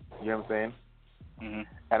 You know what I'm saying? Mm-hmm.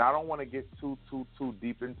 And I don't want to get too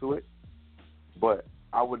deep into it, but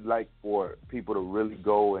I would like for people to really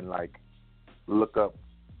go and, like, look up,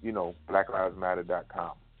 you know,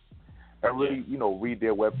 blacklivesmatter.com and really, you know, read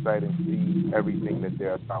their website and see everything that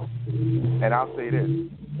they're about. And I'll say this.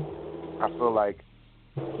 I feel like,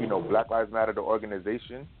 you know, Black Lives Matter, the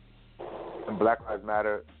organization, and Black Lives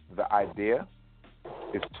Matter, the idea,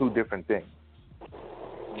 is two different things.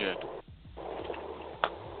 Yeah.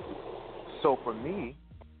 So for me,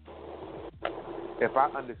 if I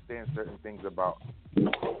understand certain things about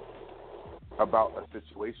a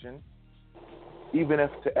situation, even if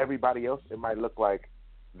to everybody else it might look like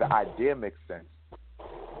the idea makes sense,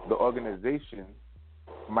 the organization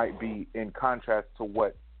might be in contrast to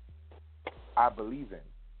what I believe in.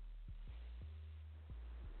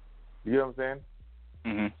 You know what I'm saying?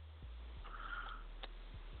 Mm-hmm.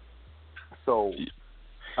 So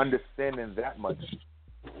understanding that much,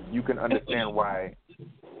 you can understand why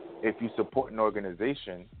if you support an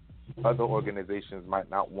organization, other organizations might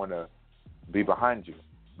not want to be behind you,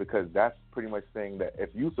 because that's pretty much saying that if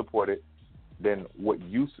you support it, then what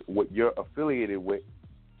you're affiliated with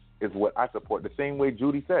is what I support. The same way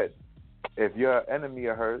Judy said, if you're an enemy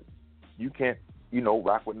of hers, you can't, you know,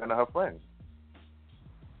 rock with none of her friends.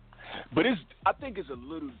 But I think it's a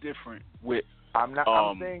little different with. I'm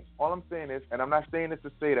saying, all I'm saying is, and I'm not saying this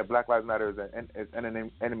to say that Black Lives Matter is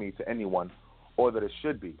an enemy to anyone, or that it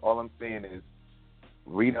should be. All I'm saying is,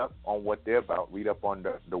 read up on what they're about. Read up on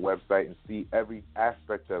the website and see every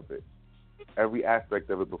aspect of it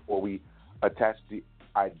before we attach the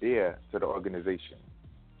idea to the organization.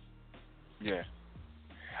 Yeah.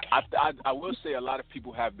 I will say a lot of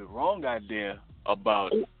people have the wrong idea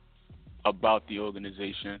about the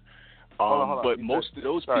organization. Hold on. But most of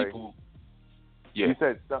those people. Yeah.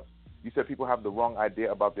 You said people have the wrong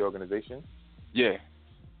idea about the organization? Yeah.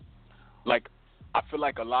 Like, I feel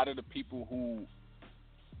like a lot of the people who,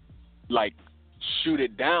 like, shoot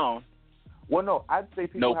it down. Well, no, I'd say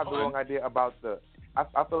people have the wrong idea about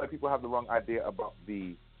I feel like people have the wrong idea about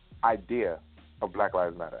the idea of Black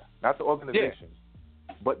Lives Matter. Not the organization,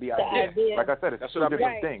 but the idea. Like I said, it's two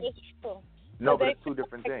different things. It's true. No, but it's two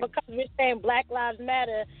different things. Because we're saying Black Lives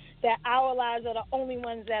Matter, that our lives are the only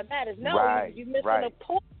ones that matter. No, you're missing the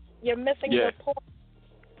point. You're missing the point.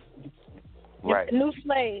 Right. New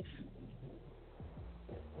slaves.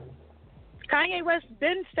 Kanye West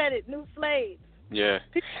been said it. New slaves. Yeah,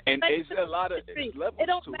 and it's a lot of levels. It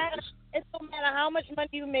don't matter. It don't matter how much money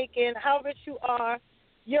you making, how rich you are.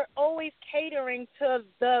 You're always catering to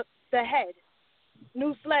the head.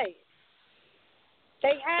 New slaves.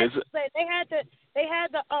 They had the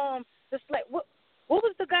slave. What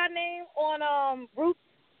was the guy name on Roots?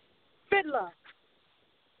 Fiddler.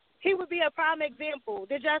 He would be a prime example.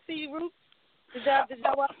 Did y'all see Roots? Did y'all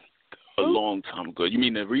watch? A long time ago. You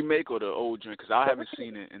mean the remake or the old joint? Because I haven't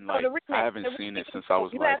seen it in I haven't seen it since I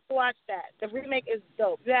was You have to watch that. The remake is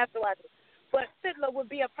dope. You have to watch it. But Fiddler would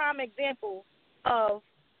be a prime example of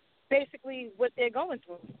basically what they're going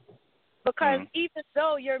through. Because even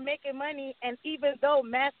though you're making money and even though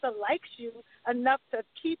Master likes you enough to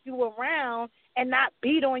keep you around and not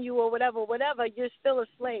beat on you or whatever, you're still a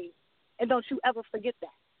slave. And don't you ever forget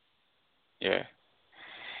that. Yeah.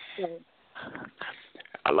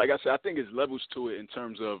 Like I said, I think it's levels to it in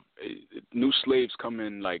terms of new slaves come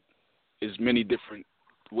in like as many different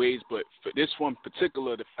ways, but for this one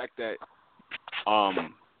particular, the fact that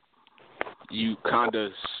you kind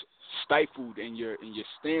of stifled in your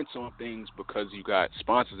stance on things because you got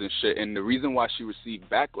sponsors and shit, and the reason why she received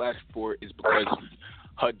backlash for it is because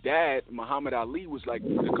her dad, Muhammad Ali, was like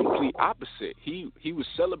the complete opposite. He was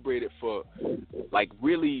celebrated for like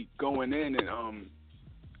really going in and on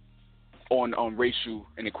racial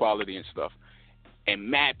inequality and stuff. And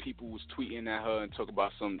mad people was tweeting at her and talk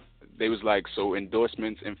about they was like, so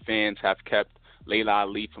endorsements and fans have kept Layla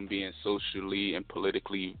Ali from being socially and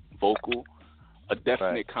politically vocal. A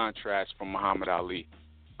definite contrast from Muhammad Ali.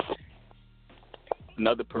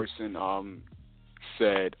 Another person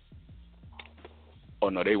said, oh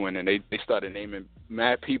no, they went and they started naming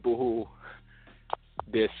mad people who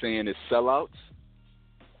they're saying is sellouts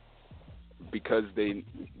because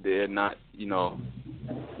they're not,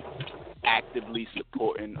 actively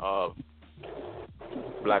supporting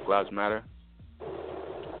Black Lives Matter.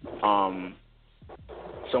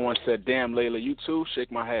 Someone said, damn, Layla, you too? Shake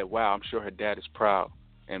my head. Wow, I'm sure her dad is proud.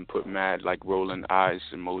 And put mad, like, rolling eyes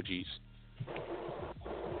emojis.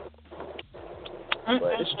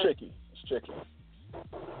 But it's tricky.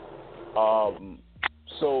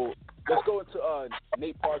 So let's go into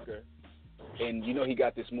Nate Parker. And, he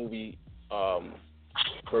got this movie,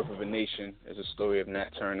 Birth of a Nation. It's a story of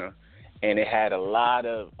Nat Turner. And it had a lot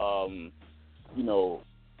of,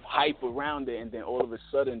 hype around it, and then all of a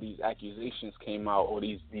sudden these accusations came out, or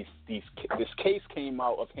this case came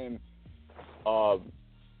out of him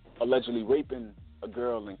allegedly raping a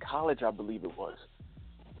girl in college, I believe it was.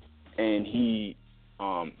 And he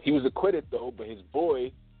was acquitted though, but his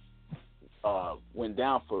boy went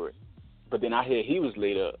down for it. But then I hear he was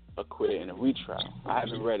later acquitted in a retrial. I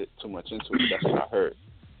haven't read it too much into it, that's what I heard.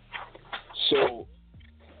 So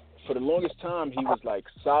for the longest time, he was like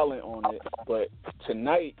silent on it, but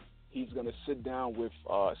tonight he's going to sit down with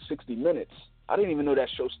 60 Minutes. I didn't even know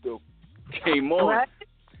that show still came on. What?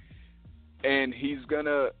 And he's going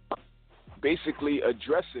to basically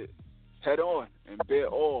address it head on and bear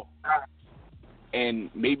all.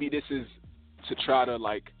 And maybe this is to try to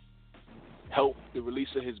like help the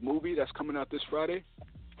release of his movie that's coming out this Friday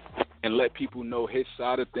and let people know his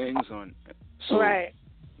side of things on. So, right.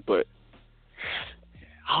 But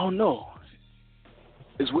I don't know.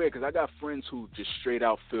 It's weird because I got friends who just straight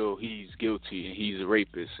out feel he's guilty and he's a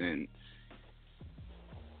rapist, and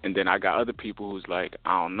then I got other people who's like,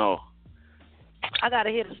 I don't know. I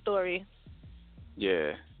gotta hear the story.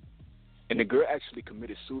 Yeah, and the girl actually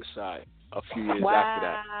committed suicide a few years after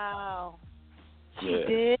that. Wow. Yeah. She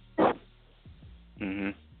did.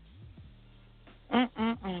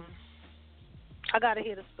 I gotta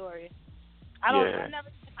hear the story. I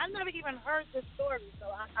never even heard this story, so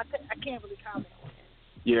I can't really comment on it.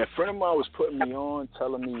 Yeah, a friend of mine was putting me on,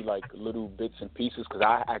 telling me like little bits and pieces, because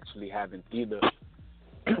I actually haven't either.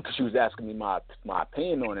 because she was asking me my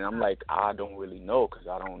opinion on it. I'm like, I don't really know because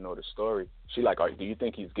I don't know the story. She like, do you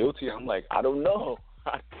think he's guilty? I'm like, I don't know.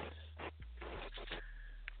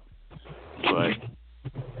 But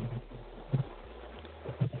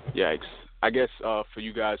yikes. I guess for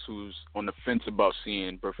you guys who's on the fence about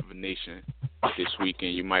seeing Birth of a Nation this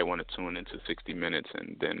weekend, you might want to tune into 60 Minutes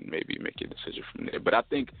and then maybe make your decision from there. But I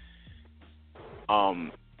think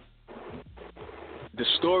the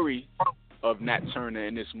story of Nat Turner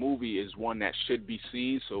in this movie is one that should be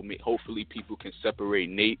seen, so hopefully people can separate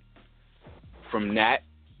Nate from Nat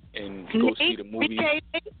and go see the movie.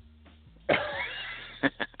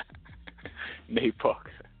 Nate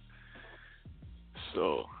Parker.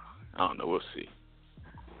 So, I don't know, we'll see.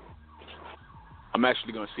 I'm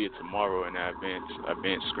actually going to see it tomorrow in that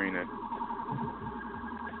advanced screening.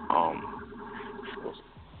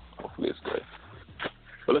 Hopefully it's good.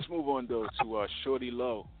 But let's move on, though, to Shorty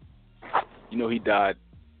Low. You know he died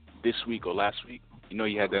this week or last week. You know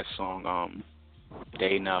he had that song,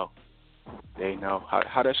 They Know. They Know.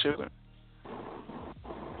 How that shit went?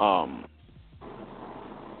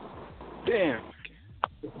 Damn.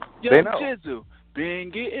 Yo, Jizzle,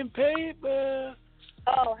 been getting paper.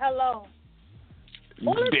 Oh, hello.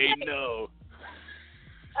 They know.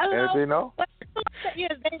 Hello. They know?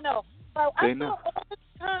 Yes, they know. So They I know. thought all the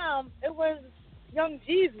time it was Young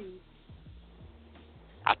Jeezy.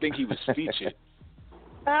 I think he was featured.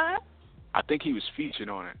 Huh? I think he was featured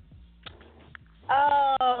on it.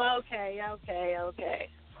 Oh, okay.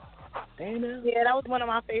 They know. Yeah, that was one of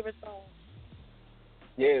my favorite songs.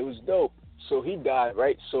 Yeah, it was dope. So he died,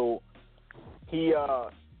 right? So he,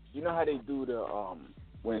 you know how they do the,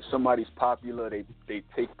 when somebody's popular, they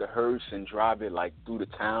take the hearse and drive it like through the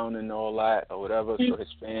town and all that or whatever, so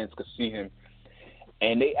his fans could see him.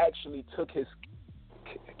 And they actually took his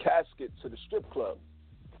casket to the strip club.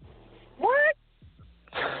 What?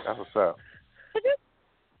 That's what's up.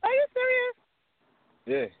 Are you serious?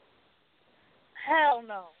 Yeah. Hell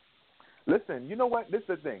no. Listen, you know what? This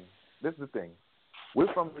is the thing.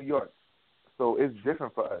 We're from New York, so it's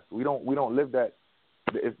different for us. We don't live that.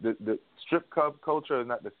 The strip club culture is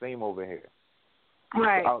not the same over here.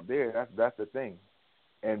 Right. So out there, that's the thing.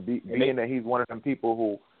 And being that he's one of them people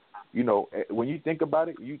who, you know, when you think about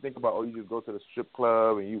it, you think about, you just go to the strip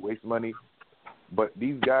club and you waste money. But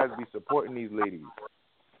these guys be supporting these ladies.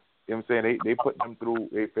 You know what I'm saying? They put them through,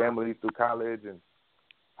 their families through college and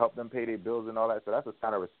help them pay their bills and all that. So that's a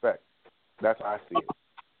sign of respect. That's how I see it.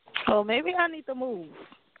 Oh, maybe I need to move.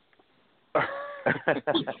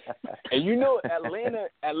 And you know,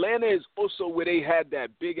 Atlanta is also where they had that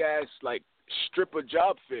big ass like stripper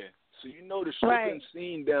job fair. So you know the stripping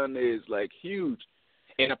scene down there is like huge.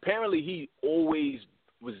 And apparently he always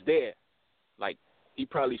was there. Like he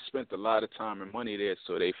probably spent a lot of time and money there,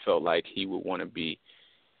 so they felt like he would want to be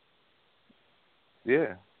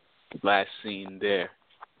last seen there.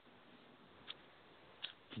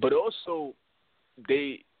 But also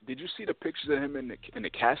did you see the pictures of him in the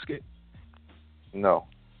casket? No.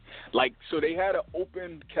 Like, so they had an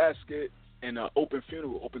open casket and an open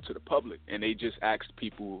funeral open to the public, and they just asked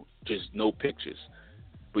people just no pictures.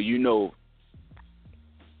 But you know,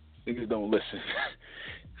 niggas don't listen.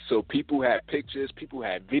 So people had pictures, people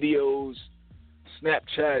had videos,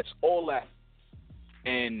 Snapchats, all that.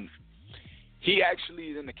 And he actually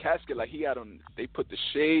is in the casket, like he had on, they put the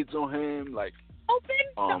shades on him, like. Open?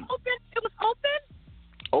 It was open?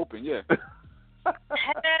 Open, yeah.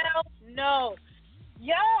 Hell no.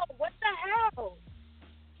 Yo, what the hell?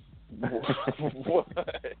 What?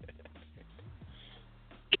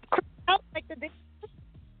 Like the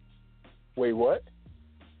Wait, what?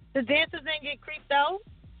 dancers didn't get creeped out?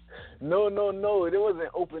 No. It wasn't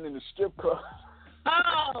open in the strip club.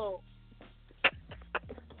 Oh.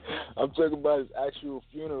 I'm talking about his actual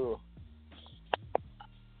funeral.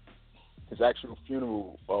 His actual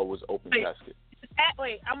funeral was open casket.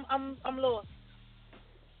 Wait, I'm lost.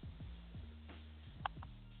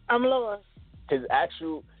 I'm lost. His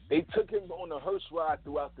actual, they took him on a hearse ride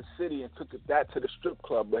throughout the city and took that to the strip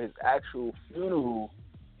club, but his actual funeral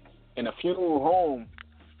in a funeral home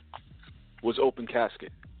was open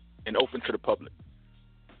casket and open to the public.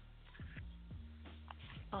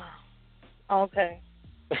 Oh, okay.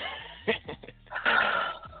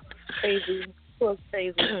 Crazy. So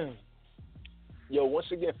crazy. Yo,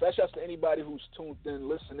 once again, fast shouts to anybody who's tuned in,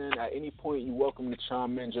 listening. At any point, you're welcome to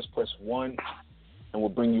chime in. Just press 1, and we'll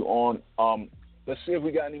bring you on. Let's see if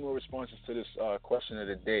we got any more responses to this question of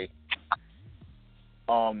the day,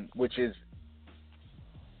 which is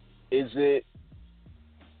it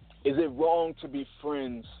wrong to be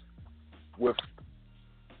friends with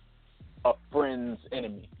a friend's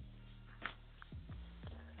enemy?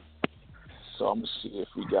 So I'm gonna see if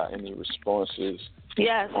we got any responses.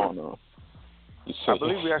 Yes. On I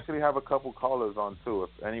believe we actually have a couple callers on too.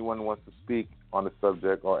 If anyone wants to speak on the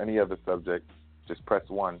subject or any other subject, just press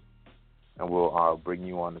 1, and we'll bring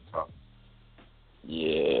you on the talk.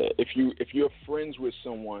 Yeah, if you're friends with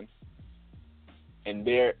someone, and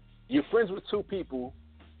you're friends with two people,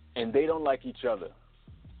 and they don't like each other,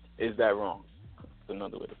 is that wrong? That's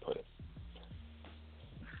another way to put it.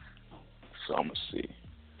 So I'm gonna see.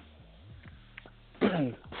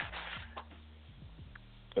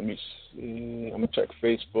 Let me see. I'm gonna check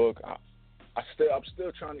Facebook. I'm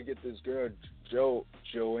still trying to get this girl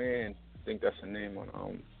Joanne. I think that's her name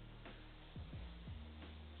on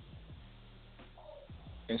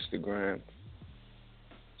Instagram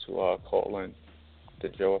to call in the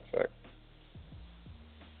Joe Effect.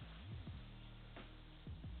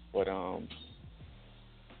 But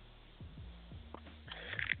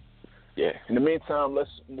yeah. In the meantime,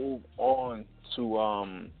 let's move on to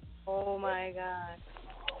Oh my God.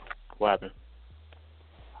 What happened?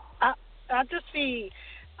 I'm just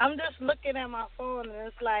looking at my phone and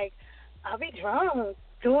it's like, I'll be drunk,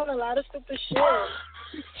 doing a lot of stupid shit. I'm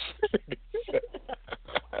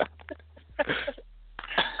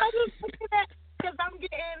just looking at, because I'm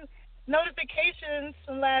getting notifications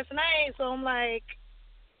from last night, so I'm like,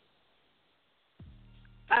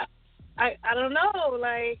 I don't know,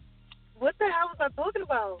 like, what the hell was I talking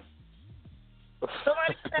about?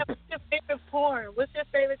 Somebody said, what's your favorite porn? What's your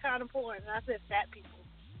favorite kind of porn? And I said, fat people.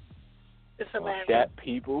 It's hilarious. Fat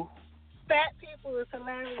people? Fat people is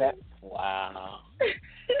hilarious. Wow.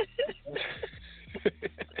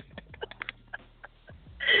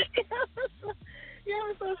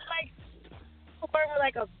 So it's like, porn with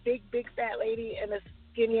like a big fat lady and a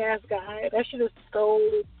skinny ass guy. That shit is so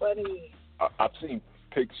funny. I've seen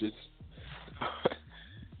pictures.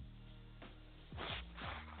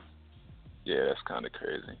 Yeah, that's kind of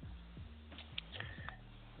crazy.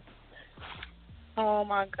 Oh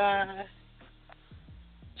my God.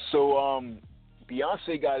 So,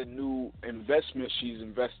 Beyonce got a new investment she's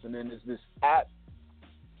investing in. Is this app?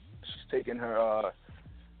 She's taking her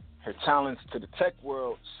talents to the tech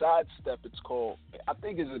world. Sidestep, it's called. I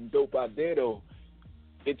think it's a dope idea though.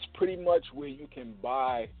 It's pretty much where you can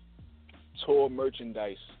buy tour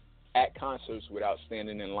merchandise at concerts without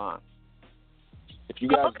standing in line. If you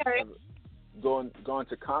guys have gone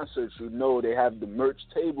to concerts, you know they have the merch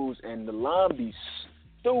tables and the line be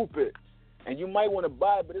stupid. And you might want to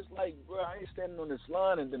buy it, but it's like, bro, I ain't standing on this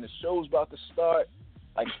line, and then the show's about to start,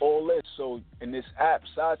 like all this. So in this app,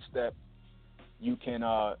 Sidestep, you can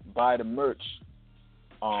buy the merch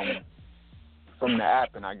from the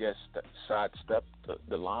app, and I guess Sidestep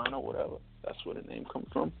the line or whatever. That's where the name comes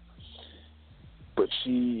from. But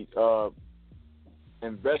she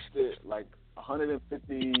invested like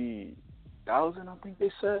 $150,000, I think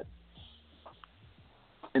they said,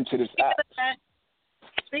 into this app.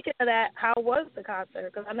 Speaking of that, how was the concert?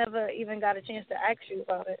 Because I never even got a chance to ask you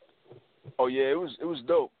about it. Oh yeah, it was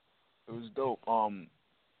dope. It was dope.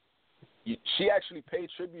 She actually paid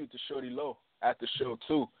tribute to Shorty Low at the show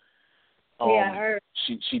too. Yeah, I heard.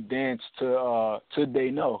 She danced to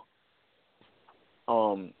They Know.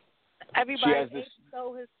 Everybody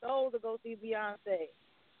sold his soul to go see Beyonce.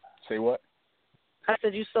 Say what? I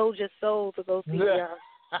said you sold your soul to go see Beyonce.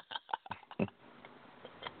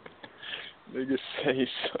 Niggas say he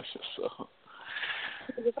sold your soul.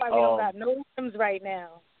 You probably don't got no limbs right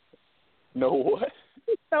now. No what?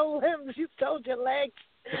 You sold limbs. You sold your legs.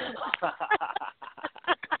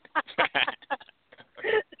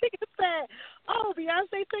 Nigga said, "Oh,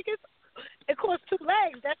 Beyonce tickets. It costs 2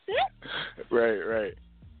 legs. That's it." Right.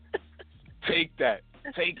 Take that.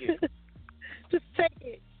 Take it. Just take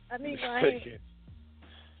it. I need my hand. It.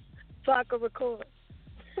 So I can record.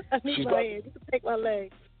 I need my hand. You can take my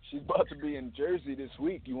legs. She's about to be in Jersey this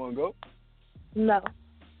week. You want to go? No.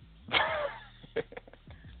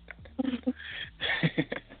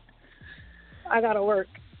 I gotta work.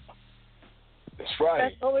 It's Friday.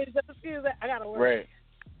 That's always the excuse. I gotta work. Right.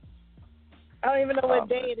 I don't even know what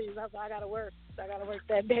day it is. I gotta work. I gotta work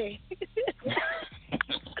that day.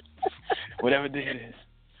 Whatever day it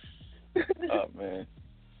is. Oh man.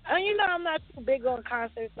 You know, I'm not too big on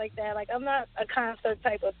concerts like that. Like, I'm not a concert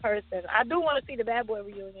type of person. I do want to see the Bad Boy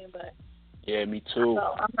reunion, but yeah, me too.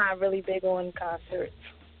 I'm not really big on concerts.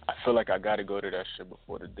 I feel like I gotta go to that shit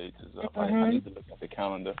before the dates is up. I need to look at the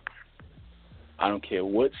calendar. I don't care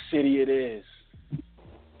what city it is.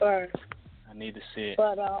 Sure. I need to see it.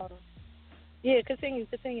 But yeah, continue.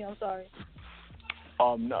 I'm sorry.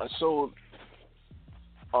 No, so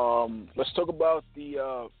let's talk about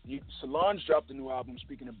the Solange dropped a new album.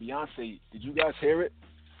 Speaking of Beyonce, did you guys hear it?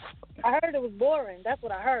 I heard it was boring. That's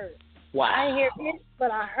what I heard. Wow. I didn't hear it,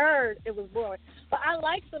 but I heard it was boring. But I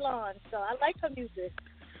like Solange, so I like her music.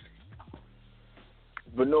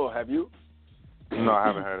 But no, have you? No, I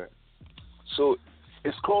haven't heard it. So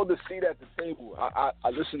it's called The Seat at the Table. I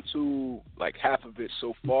listened to like half of it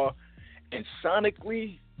so far, and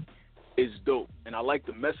sonically, it's dope. And I like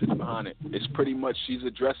the message behind it. It's pretty much she's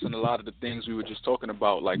addressing a lot of the things we were just talking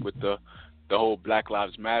about, like with the whole Black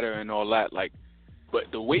Lives Matter and all that. Like,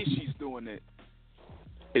 but the way she's doing it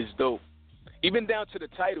is dope. Even down to the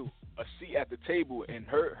title, A Seat at the Table, and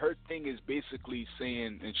her thing is basically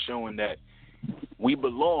saying and showing that we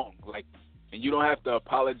belong, like, and you don't have to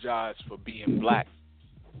apologize for being black.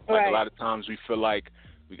 Like, right. A lot of times we feel like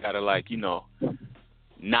we gotta, like, you know,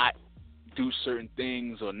 not do certain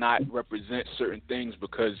things or not represent certain things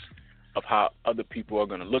because of how other people are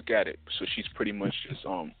gonna look at it. So she's pretty much just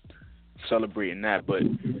celebrating that. But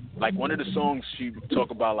like one of the songs she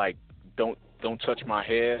talk about, like, don't touch my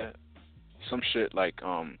hair, some shit like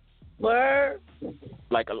Word.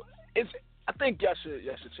 Like it's. I think y'all should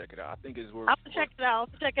check it out. I think it's worth. I'll check it out.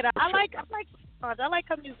 I like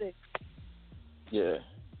her music. Yeah.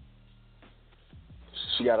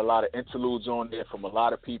 She got a lot of interludes on there from a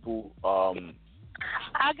lot of people.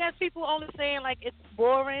 I guess people only saying like it's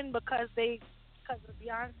boring because of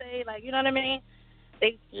Beyonce. Like, you know what I mean?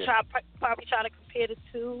 They probably try to compare the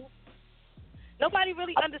two. Nobody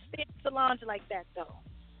really understands Solange like that though.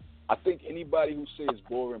 I think anybody who says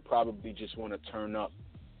boring probably just want to turn up.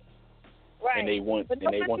 Right. And they want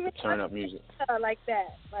really to turn up music. Like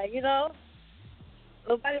that. Like, you know,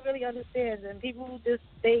 nobody really understands, and people just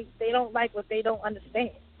they don't like what they don't understand.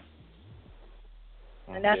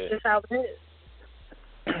 And that's just how it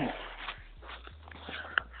is.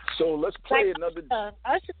 So let's play another.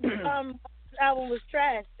 Usher's album was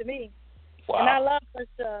trash to me. Wow. And I love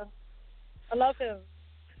Usher. I love him.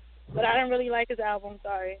 But I didn't really like his album,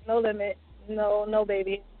 sorry. No Limit. No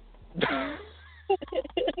baby.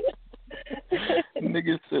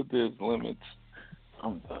 Niggas said there's limits.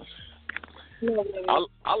 I'm done. No,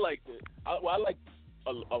 I liked it. I like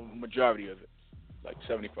a majority of it, like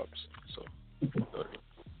 75%. So it's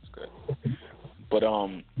good. But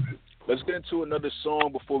let's get into another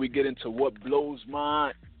song before we get into what blows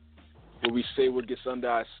mine, where we say what gets under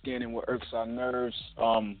our skin and what irks our nerves.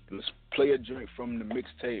 Let's play a joint from the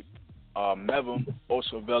mixtape, Mevum,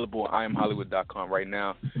 also available on IamHollywood.com right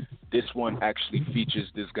now. This one actually features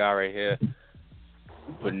this guy right here,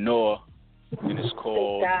 Benoit, and it's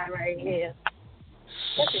called this guy right here.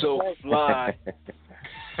 So Fly.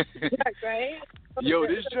 Right? Yo,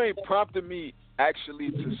 this joint prompted me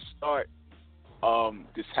actually to start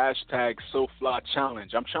this hashtag So Fly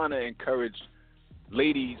challenge. I'm trying to encourage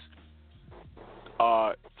ladies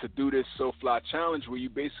to do this So Fly challenge where you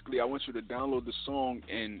basically, I want you to download the song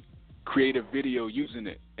and create a video using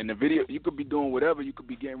it. And the video, you could be doing whatever. You could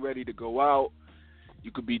be getting ready to go out. You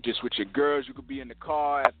could be just with your girls. You could be in the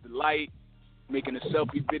car at the light making a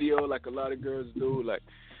selfie video like a lot of girls do. Like,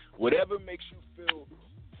 whatever makes you feel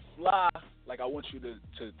fly, like, I want you to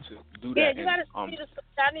do that. Yeah, you gotta see the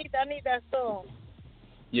song. I need that song.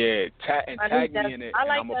 Yeah, tag me in it, I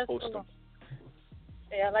like and I'm going to post song. them.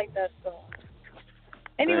 Yeah, I like that song.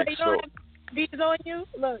 Anyway, Thanks, you don't have CDs on you?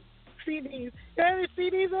 Look, CDs. You have any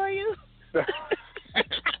CDs on you?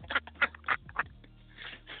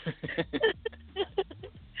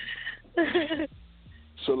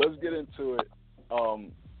 So let's get into it.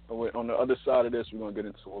 On the other side of this, we're going to get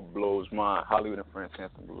into what blows mine. Hollywood and France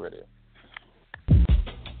Hampton, be ready.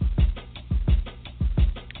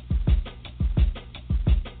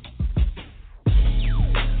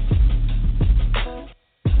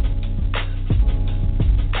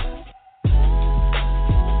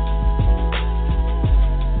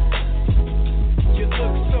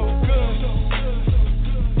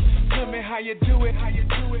 You do it,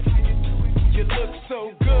 you look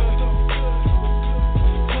so good.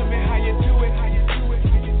 Tell me how you do it,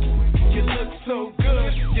 you look so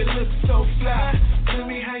good, you look so fly. Tell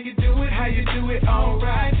me how you do it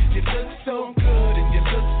alright. You look so good and you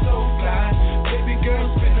look so fly. Baby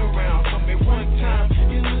girl, spin around for me one time.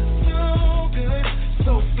 You look so good,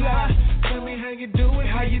 so fly. Tell me how you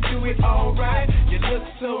do it alright. You look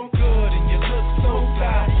so good and you look so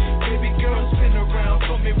fly. Baby girl, spin around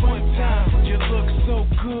for me one time. You look so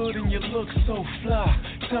good and you look so fly.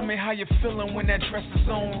 Tell me how you feeling when that dress is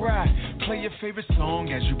on right. Play your favorite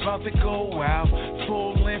song as you about to go out.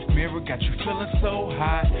 Full length mirror got you feeling so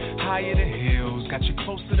high. Higher the hills, got you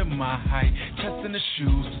closer to my height. Testing the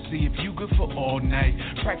shoes to see if you good for all night.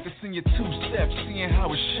 Practicing your two steps, seeing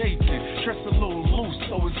how it's shaking. Dress a little loose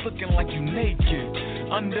so it's looking like you naked.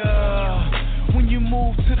 When you move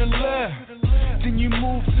move to the left, then you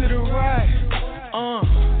move to the right.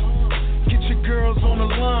 Get your girls on the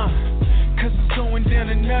line, 'cause it's going down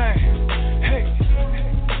tonight. Hey,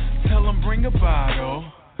 tell them bring a bottle,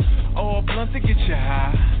 or a blunt to get you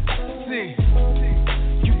high. See,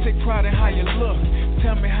 you take pride in how you look.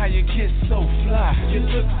 Tell me how you get so fly. You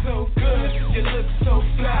look so good, you look so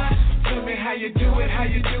fly. Tell me how you do it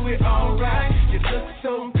alright. You look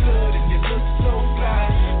so good and you look so fly.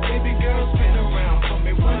 Baby girl, spin around for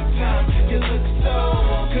me one time. You look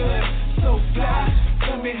so good, so fly.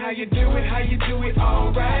 Tell me how you do it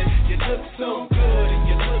alright. You look so good and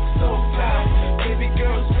you look so fly. Baby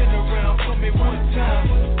girl, spin around for me one time.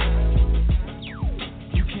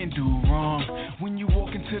 You can't do wrong when you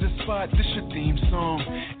walk into the spot. This your theme song,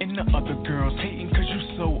 and the other girls hating 'cause you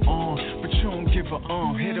so on, but you don't give a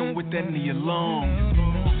hit 'em with that knee along.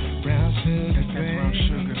 Brown sugar, that's that brown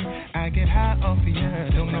sugar. I get high off of you,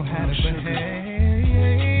 don't know how to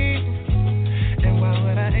behave. And why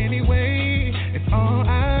would I anyway? It's all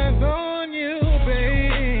eyes on you,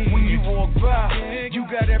 babe. When you walk by, you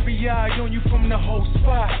got every eye on you from the whole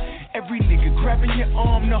spot. Every nigga grabbing your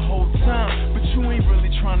arm the whole time, but you ain't really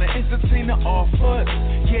trying to entertain the offers.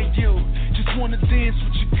 Yeah, you just wanna dance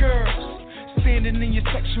with your girls, standing in your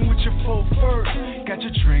section with your full fur. Got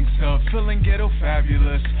your drinks up, feeling ghetto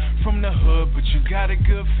fabulous. From the hood, but you got a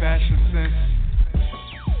good fashion sense.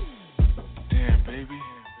 Damn, baby,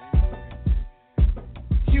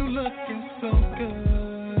 you looking so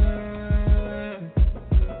good.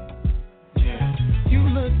 Yeah, you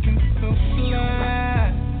looking so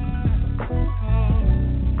fly.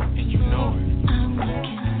 And you know it. I'm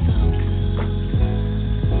looking so good.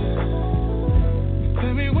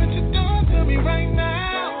 Tell me what you doing, tell me right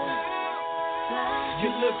now. You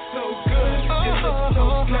look so good, you look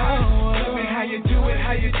so fly. Tell me how you do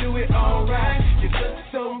it alright. You look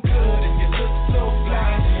so good and you look so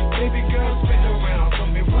fly. Baby girl, spin around for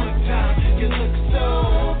me one time. You look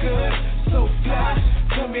so good, so fly.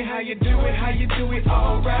 Tell me how you do it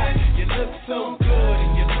alright. You look so good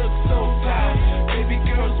and you look so fly. Baby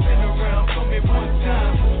girl, spin around for me one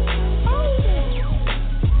time.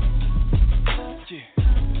 Yeah,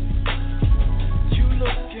 you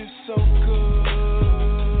looking so good.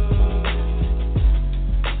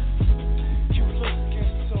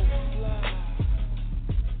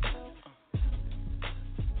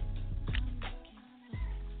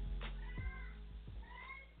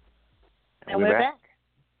 And we're back.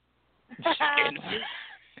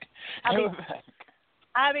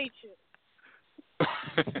 I beat you.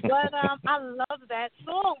 But I love that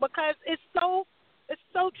song because it's so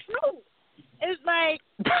true. It's like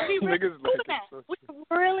we really doing that. We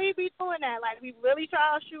really be doing that. Like we really try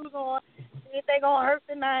our shoes on, see if they gonna hurt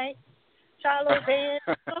tonight. Try a little dance.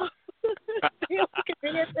 See if we can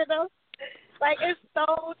dance to them. Like it's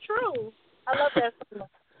so true. I love that song.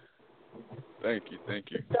 Thank you.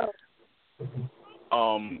 So,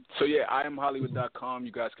 So yeah, IamHollywood.com.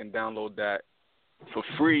 You guys can download that for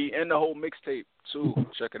free, and the whole mixtape too.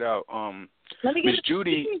 Check it out. Miss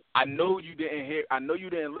Judy, I know you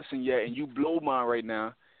didn't listen yet, and you blow mine right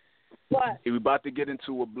now. What? We're about to get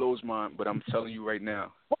into what blows mine, but I'm telling you right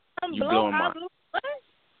now, you blow blowing mine. What?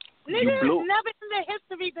 Nigga, never in the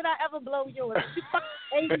history did I ever blow yours. You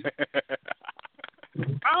fucking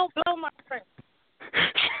I don't blow my friends.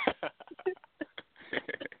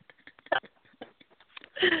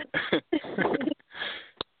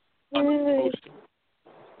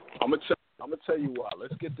 I'm gonna tell you why.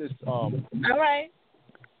 Let's get this. All right.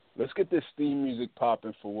 Let's get this theme music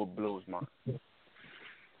popping for what blows mine.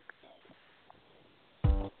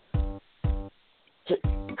 Hey,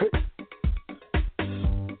 hey.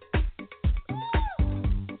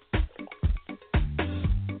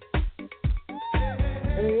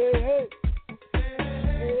 Hey, hey, hey.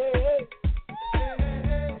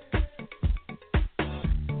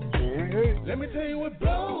 Let me tell you what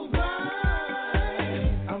blows my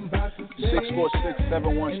mind. I'm about to say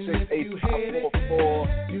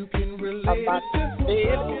 646-716-8544. You can relate I'm about to say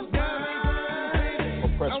it. Or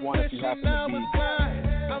press 1 if you happen to be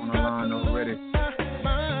on the line already.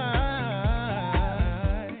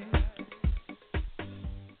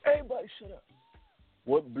 Everybody shut up.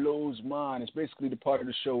 What blows mine? It's basically the part of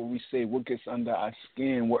the show where we say what gets under our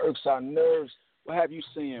skin, what irks our nerves. What have you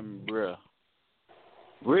saying, bruh?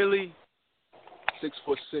 Really?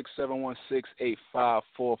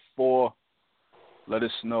 646-716-8544. Let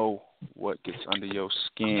us know what gets under your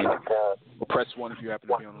skin. Or press 1 if you happen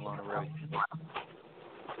to be on the line already.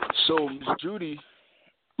 So, Ms. Judy,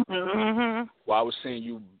 while I was saying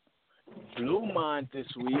you blew mine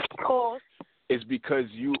this week, Of course. is because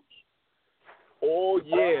you all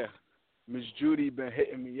year Miss Judy been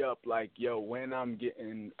hitting me up like, yo, when I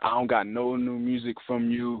don't got no new music from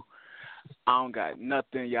you. I don't got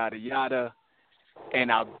nothing, yada yada.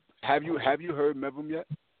 And have you heard Mevum yet?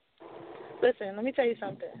 Listen, let me tell you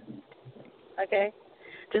something. Okay?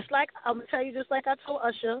 I'm gonna tell you just like I told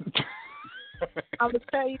Usher. I'm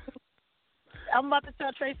about to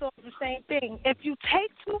tell Trey Songz the same thing. If you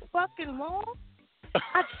take too fucking long,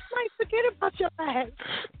 I just might forget about your ass.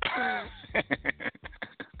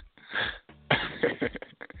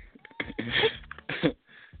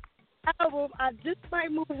 Album, I just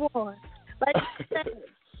might move on. Like you said,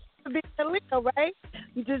 to be illegal, right?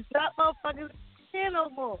 You just drop motherfuckers in no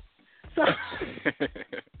more. So,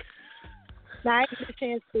 now I ain't get a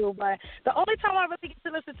chance to, but the only time I really get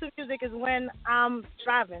to listen to music is when I'm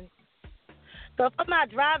driving. So if I'm not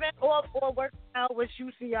driving or working out, which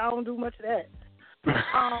you see, I don't do much of that.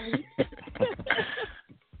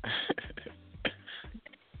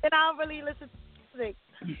 And I don't really listen to music,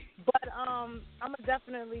 but I'm gonna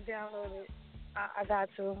definitely download it. I got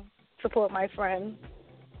to support my friend.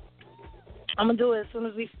 I'm gonna do it as soon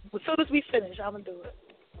as we finish. I'm gonna do it.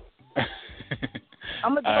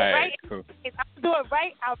 I'm gonna do it right. Cool. I'm gonna do it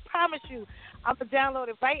right. I promise you. I'm gonna download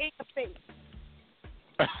it right in your face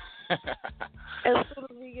as soon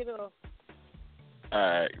as we get off. All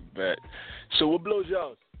right, bet. So what blows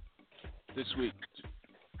y'all this week?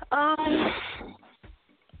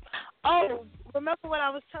 Remember what I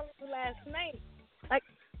was telling you last night? Like,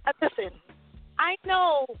 listen, I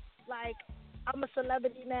know, like, I'm a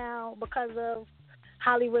celebrity now because of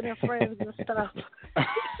Hollywood and Friends and stuff.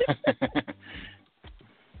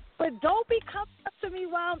 But don't be coming up to me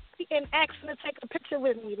while I'm speaking, asking to take a picture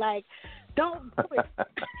with me. Like, don't do it.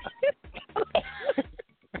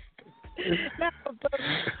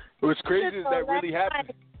 What's crazy is that really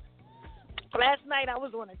happened. Last night, I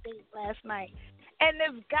was on a date last night. And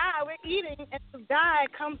this guy, we're eating, and this guy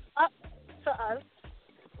comes up to us,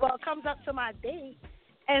 comes up to my date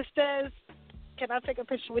and says, "Can I take a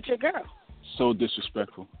picture with your girl?" So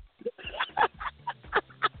disrespectful.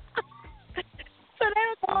 So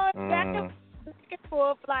they're going back and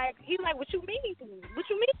forth, like, he's like, what you mean? What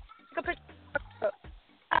you mean take a picture with my girl?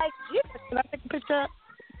 Like, yeah, can I take a picture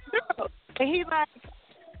with your girl? And he's like,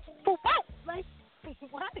 for what? Like,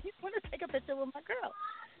 why do you want to take a picture with my girl?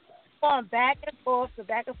 Going back and forth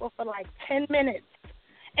for like 10 minutes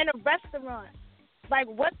in a restaurant. Like,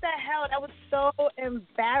 what the hell? That was so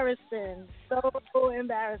embarrassing. So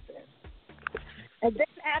embarrassing. And then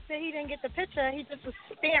after he didn't get the picture, he just was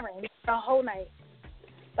staring the whole night.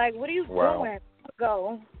 Like, what are you doing?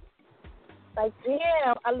 Go. Like,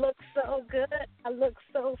 damn, I look so good. I look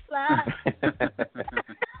so fly.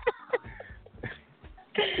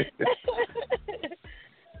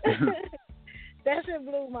 That shit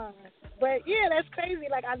blew mine. But, yeah, that's crazy.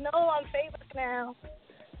 Like, I know I'm famous now.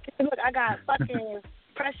 Look, I got fucking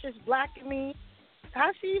Precious blocking me.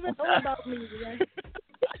 How she even know about me, man?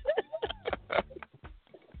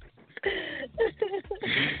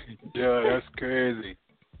 Yo, that's crazy.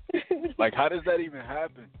 Like, how does that even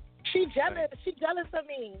happen? She jealous. She jealous of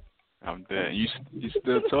me. I'm dead. You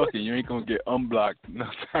still talking. You ain't going to get unblocked no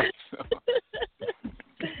time soon.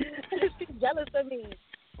 She's jealous of me.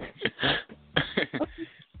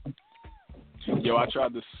 Yo, I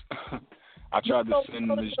tried to send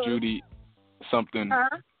Miss Judy something.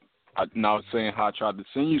 Huh? I was saying how I tried to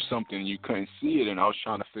send you something and you couldn't see it, and I was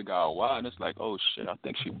trying to figure out why, and it's like, oh shit, I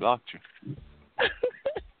think she blocked you.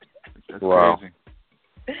 That's crazy.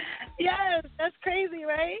 Yes, that's crazy,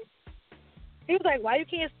 right? He was like, why you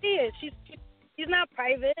can't see it? She's not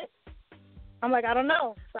private. I'm like, I don't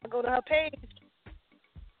know. So I go to her page,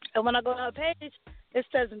 and when I go to her page, it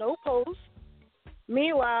says no post.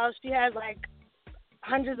 Meanwhile, she has like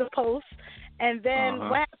hundreds of posts, and then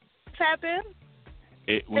what happened?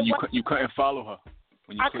 You couldn't follow her.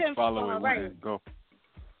 When you couldn't follow her, right? Wouldn't go.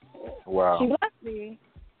 Wow. She blocked me,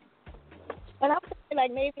 and I'm thinking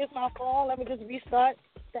like maybe it's my phone. Let me just restart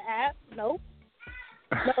the app. Nope.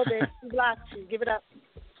 No, bitch, she blocked you. Give it up.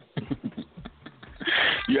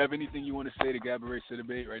 You have anything you want to say to Gabourey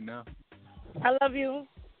Sidibe right now? I love you.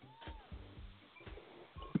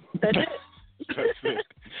 That's it. That's it.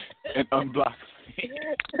 And unblock me.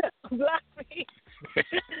 Block me.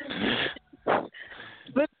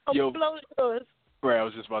 Yo, yours. Right, I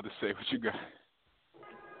was just about to say, what you got?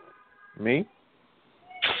 Me?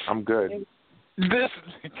 I'm good.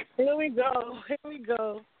 Here we go.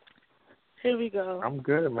 I'm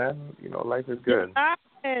good, man. You know, life is good.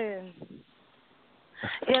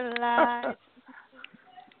 You lied.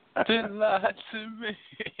 Didn't lie to me.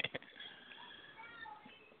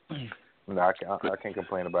 No, I can't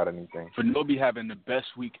complain about anything. For Nobi having the best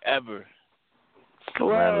week ever.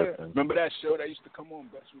 Man, listen. Remember that show that used to come on,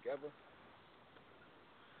 Best Week Ever?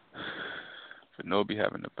 For Nobi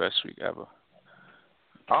having the best week ever.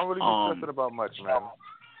 I don't really be stressing about much, man.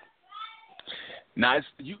 Now,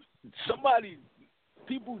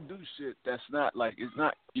 people do shit that's not like, it's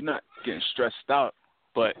not, you're not getting stressed out,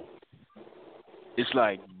 but it's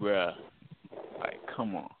like, bruh, like,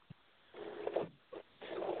 come on.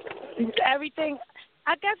 Everything,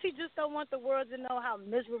 I guess he just don't want the world to know how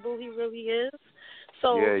miserable he really is.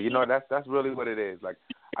 So yeah, you know, that's really what it is. Like,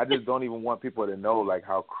 I just don't even want people to know, like,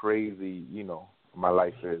 how crazy, you know, my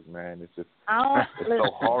life is, man. It's just, it's so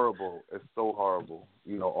horrible. It's so horrible.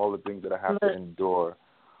 You know, all the things that I have to endure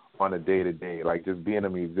on a day-to-day. Like, just being a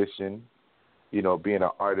musician, you know, being an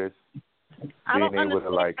artist, being able to,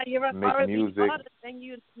 like, make music. And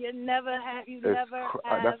you never have. That's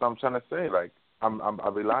what I'm trying to say. Like,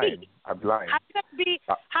 I'll be lying. I'll be lying. How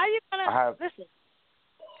you gonna listen?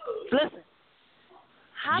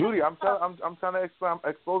 Judy, I'm trying to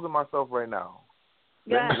exposing myself right now.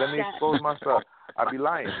 Let me expose myself. I'll be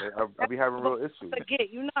lying. I'll be having real issues.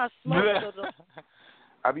 Forget, you're not smart.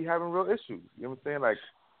 I'll be having real issues. You know what I'm saying? Like,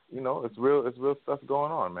 you know, it's real stuff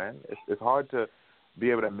going on, man. It's hard to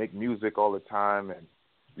be able to make music all the time and,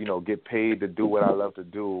 you know, get paid to do what I love to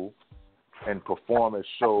do and perform at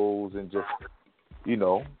shows and just, you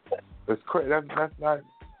know, it's crazy. That's not. Like,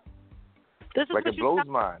 it blows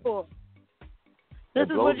mine. It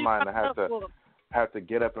blows mine to have to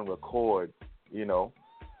get up and record, you know,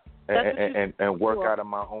 and work out of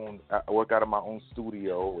my own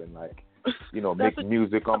studio and, like, you know, make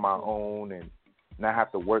music on my own and not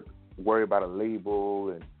have to worry about a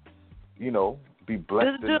label and, you know, be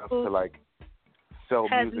blessed enough to, like, sell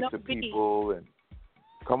music to people and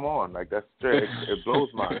come on, like, that's straight. It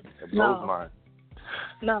blows mine. It blows mine.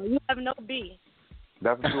 No, you have no B.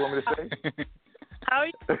 That's what you want me to say? How are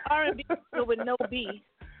you R&B with no B?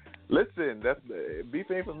 Listen, that's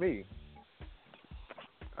beef ain't for me.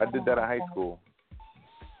 I did that in high school.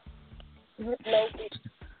 No B.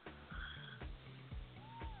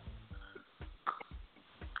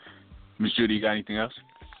 Miss Judy, you got anything else?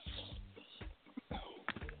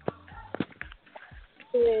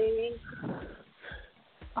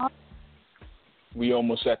 We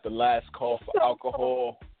almost at the last call for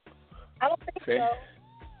alcohol. I don't think so.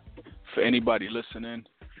 For anybody listening,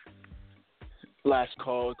 last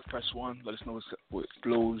call, press 1. Let us know what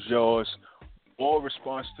flows yours, or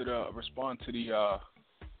respond to the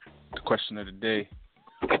question of the day.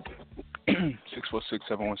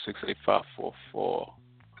 646-716-8544.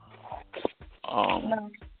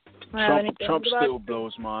 Trump still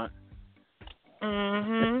blows mine.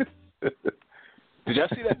 Mhm. Did y'all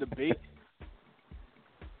see that debate?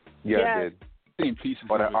 Yeah, I did. Same pieces.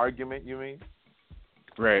 Or that argument, you mean?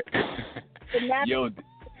 Right. Yo,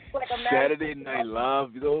 Saturday Night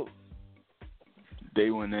Live, though,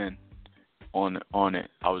 they went in on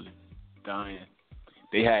it. I was dying.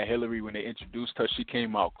 They had Hillary when they introduced her. She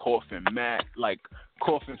came out coughing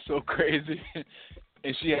coughing so crazy,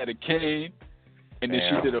 and she had a cane, and then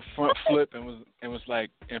she did a front flip and was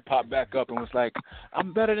like, and popped back up and was like,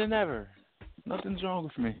 "I'm better than ever. Nothing's wrong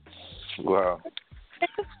with me." Wow.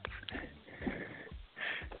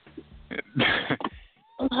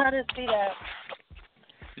 How did see that?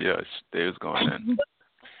 Yes, they was going in.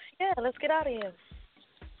 Yeah, let's get out of here.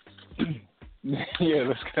 Yeah,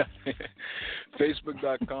 let's get out of here.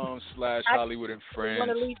 Facebook.com/Hollywood and Friends.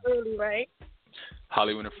 Want to leave early, right?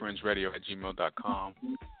 Hollywood and Friends Radio @gmail.com.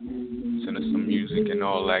 Send us some music and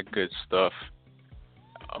all that good stuff.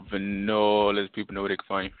 Vanilla, let people know where they can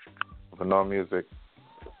find you. Vanilla Music.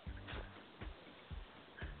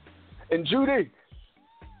 And Judy.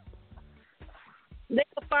 They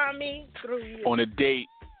can find me through you. On a date.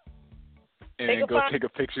 And then go take a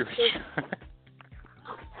picture with you.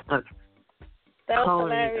 That was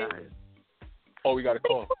hilarious. Oh, we got a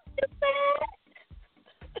call.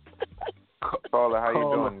 Caller, how you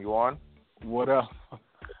doing? You on? What up?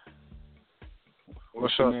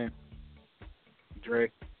 What's your name? Dre.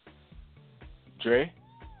 Dre?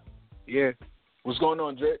 Yeah. What's going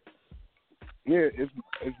on, Dre? Yeah, it's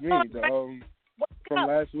me. From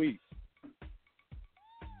last week.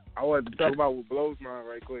 I wanted to talk about what blows mine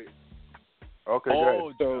right quick. Okay,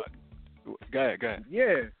 go ahead.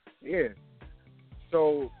 Yeah.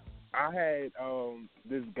 So I had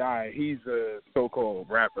this guy. He's a so-called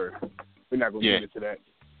rapper. We're not gonna get into that.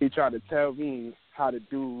 He tried to tell me how to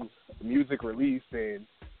do a music release and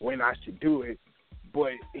when I should do it,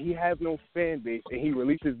 but he has no fan base and he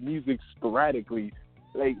releases music sporadically.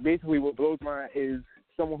 Like, basically what blows mine is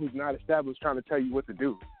someone who's not established trying to tell you what to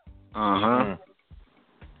do.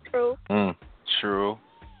 True. True.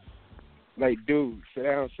 Like, dude, sit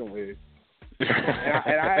down somewhere.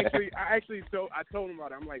 I told him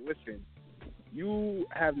about it. I'm like, listen, you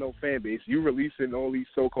have no fan base. You releasing all these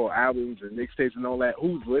so-called albums and mixtapes and all that.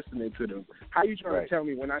 Who's listening to them? How you trying to tell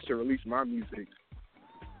me when I should release my music?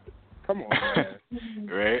 Come on, man.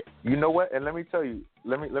 Right. You know what? And let me tell you.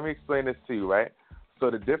 Let me explain this to you, right? So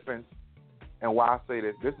the difference, and why I say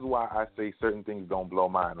this. This is why I say certain things don't blow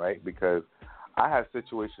mine, right? Because I have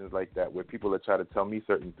situations like that where people are trying to tell me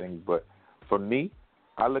certain things, but for me,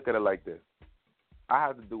 I look at it like this. I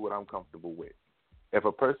have to do what I'm comfortable with. If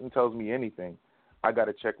a person tells me anything, I got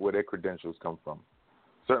to check where their credentials come from.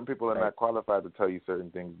 Certain people are not qualified to tell you certain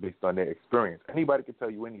things based on their experience. Anybody can tell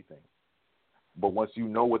you anything. But once you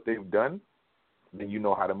know what they've done, then you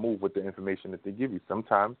know how to move with the information that they give you.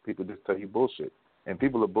 Sometimes people just tell you bullshit. And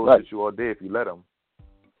people will bullshit you all day if you let them.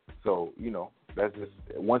 So, that's just,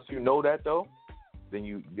 once you know that, though, then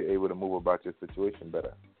you're able to move about your situation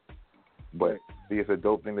better. But, see, it's a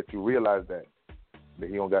dope thing that you realize that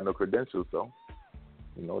he don't got no credentials, so,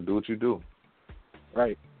 do what you do.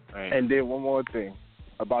 Right. And then one more thing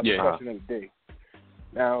about the question of the day.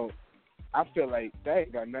 Now, I feel like that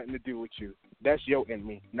ain't got nothing to do with you. That's your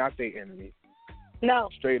enemy, not their enemy. No.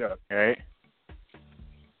 Straight up. All right.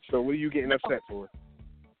 So what are you getting upset for?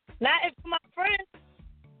 Not if my friend.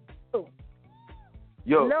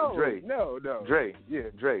 Yo, no, Dre. No. Dre. Yeah.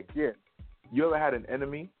 Dre. Yeah. You ever had an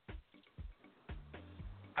enemy?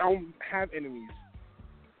 I don't have enemies.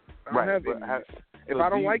 I don't Right, have but enemies. If I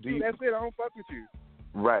don't like you, that's it. I don't fuck with you.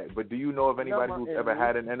 Right, but do you know of anybody who's ever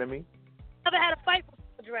had an enemy? Never had a fight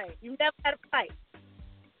before, Dre. You never had a fight.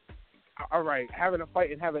 All right, having a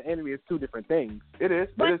fight and having an enemy is two different things. It is.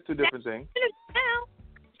 It is two different things.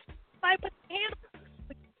 Fight with the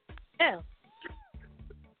hand.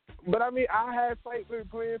 But I mean, I had fights with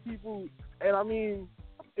plenty of people, and I mean,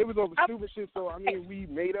 it was over stupid shit. So I mean, we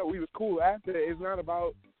made up. We was cool after. It's not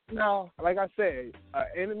about. No. Like I said, an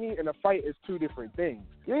enemy and a fight is two different things.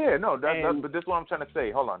 Yeah, no, but this is what I'm trying to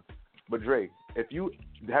say. Hold on. But Dre, have you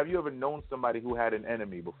ever known somebody who had an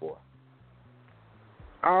enemy before?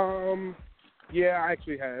 Yeah, I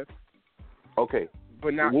actually have. Okay.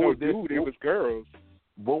 But not no dude, it was girls.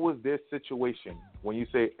 What was their situation when you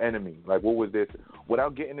say enemy? Like, what was this?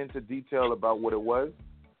 Without getting into detail about what it was,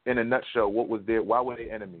 in a nutshell, why were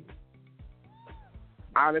they enemies?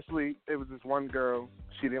 Honestly, it was this one girl.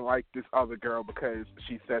 She didn't like this other girl because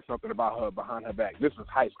she said something about her behind her back. This was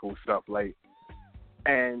high school stuff, like.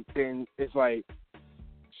 And then it's like,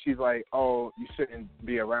 she's like, oh, you shouldn't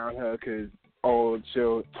be around her because, oh,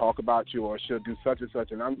 she'll talk about you or she'll do such and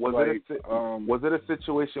such. And I'm was it a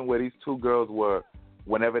situation where these two girls were,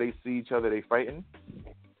 whenever they see each other, they fighting?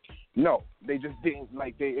 No, they just didn't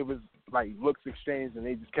it was like looks exchanged and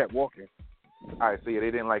they just kept walking. All right, so yeah,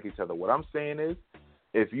 they didn't like each other. What I'm saying is,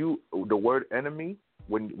 the word enemy,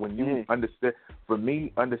 when you understand, for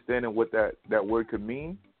me, understanding what that word could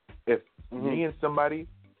mean, if me and somebody,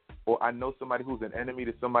 or I know somebody who's an enemy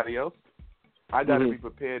to somebody else, I got to be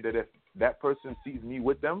prepared that if that person sees me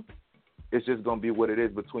with them, it's just going to be what it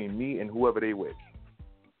is between me and whoever they with.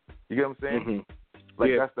 You get what I'm saying?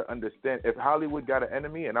 That's the understand. If Hollywood got an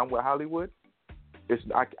enemy and I'm with Hollywood,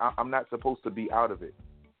 I'm not supposed to be out of it.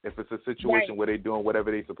 If it's a situation where they're doing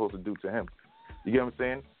whatever they're supposed to do to him. You get what I'm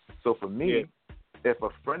saying? So for me, if a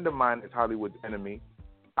friend of mine is Hollywood's enemy,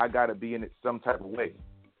 I got to be in it some type of way.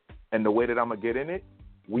 And the way that I'm going to get in it,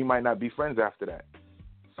 we might not be friends after that.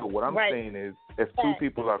 So what I'm saying is, if two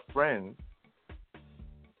people are friends,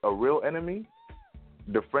 a real enemy,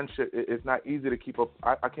 the friendship, it's not easy to keep up.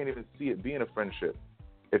 I can't even see it being a friendship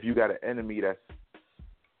if you got an enemy that's,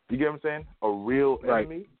 you get what I'm saying? A real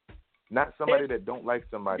enemy, not somebody that don't like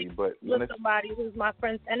somebody, but when it's somebody who's my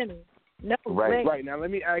friend's enemy. No, right. Now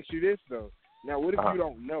let me ask you this though. Now what if you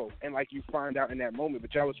don't know and you find out in that moment,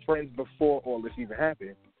 but y'all was friends before all this even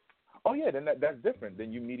happened? Oh yeah, then that's different.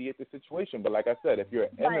 Then you mediate the situation. But like I said, if you're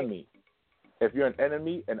an enemy,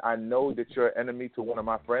 and I know that you're an enemy to one of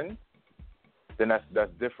my friends, then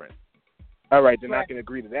that's different. All right, then I can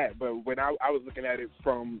agree to that. But when I was looking at it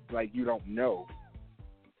from you don't know.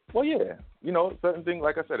 Well, yeah, certain things.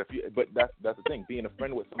 Like I said, but that's the thing. Being a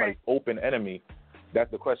friend with somebody's open enemy, that's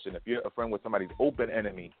the question. If you're a friend with somebody's open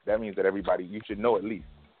enemy, that means that you should know at least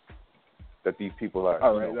that these people are.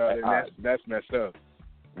 All right, that's messed up.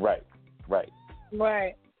 Right.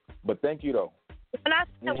 But thank you though. When I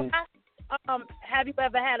have you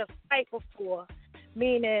ever had a fight before?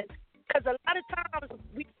 Meaning, because a lot of times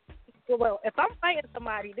if I'm fighting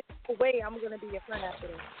somebody, there's no way I'm gonna be your friend after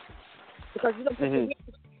this. Because you don't put your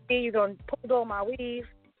weave, you don't pull on my weave.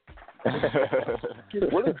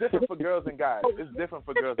 Well, it's different for girls and guys. It's different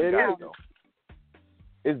for girls and guys, though.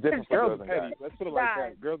 It's different for girls and petty. guys. Let's put it like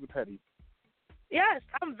that. Girls are petty. Yes,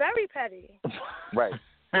 I'm very petty. Right.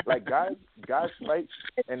 Like guys fight,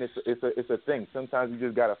 and it's a thing. Sometimes you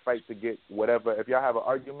just gotta fight to get whatever. If y'all have an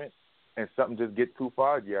argument and something just gets too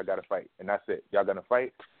far, y'all gotta fight, and that's it. Y'all gonna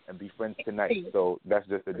fight and be friends tonight. So that's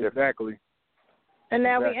just a difference. Exactly. And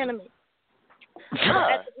now we enemies.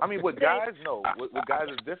 Yeah. I mean, with guys, no. With guys,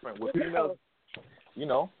 it's different. With females, you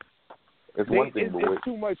know, it's one thing. But it's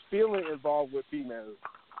too much feeling involved with females.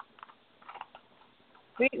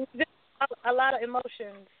 We just a lot of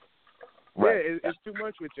emotions. Right. Yeah, it's too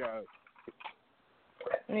much with y'all.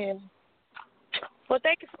 Yeah. Well,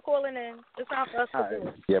 thank you for calling in. It's time for us to do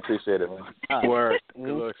it. Yeah, appreciate it, man. Word.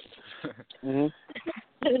 Good looks.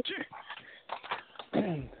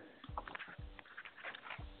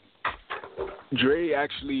 Dre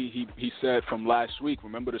actually he said from last week.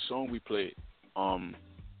 Remember the song we played,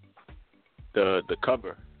 the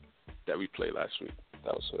cover that we played last week.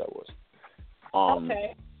 That was what that was.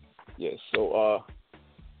 Okay. Yeah. So,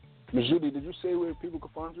 Ms. Judy, did you say where people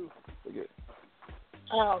could find you? Forget.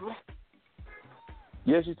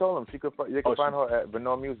 Yeah, she told him they could find her at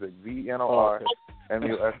Venor Music, VNOR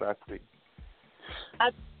MUSIC.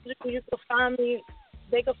 You can find me.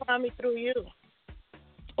 They can find me through you.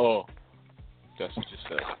 Oh, that's what you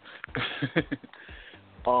said.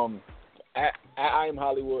 At I Am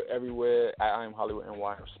Hollywood everywhere. At I Am Hollywood NY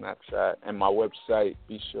on Snapchat, and my website.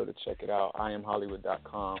 Be sure to check it out.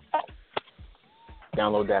 IamHollywood.com.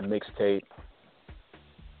 Download that mixtape.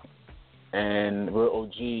 And we're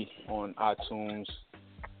OG on iTunes.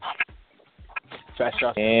 Fat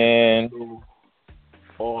Shots and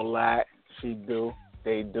all that. She do.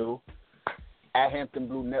 They do. At Hampton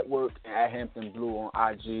Blue Network and at Hampton Blue on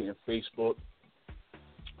IG and Facebook.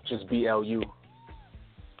 Just BLU.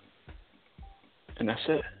 And that's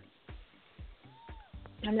it.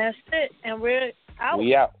 And that's it. And we're out.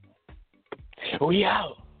 We out. We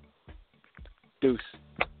out. Deuce.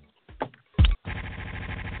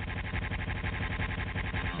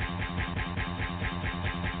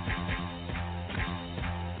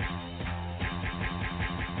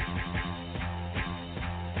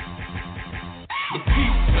 The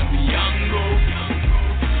peace of the young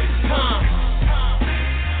it's time.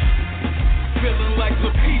 Feeling like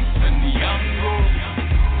the peace in the young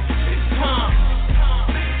it's time.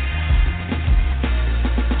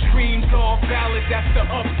 Dreams all valid, that's the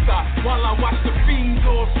upside. While I watch the fiends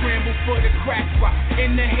all scramble for the crack rock,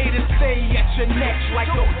 and the haters stay at your neck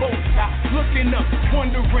like a bow tie. Looking up,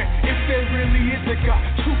 wondering if there really is a God.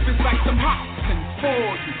 Truth is like some hot for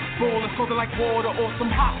you. Boiling soda like water or some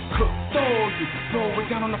hot cook. Throw you. Roll it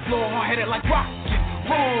down on the floor, hard-headed like rocket.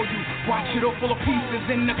 Roll you. Watch it all full of pieces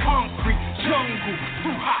in the concrete jungle.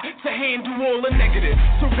 Too hot to handle all the negatives.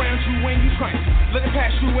 Surround you when you trying to. Let it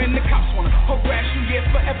pass you and the cops wanna harass you, yeah,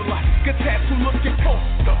 forever like good tattoo looking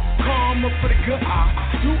poster. Karma for the good eye.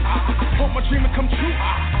 Do I hope my dream will come true?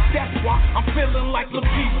 That's why I'm feeling like the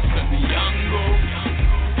people in the jungle.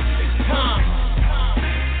 It's time.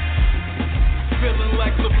 Feeling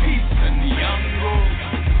like the peace in the jungle.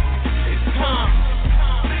 It's time.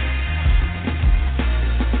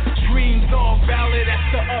 Dreams all valid, that's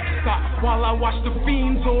the upside. While I watch the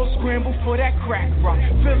fiends all scramble for that crack rock.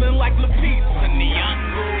 Feeling like the peace in the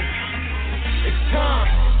jungle. It's time.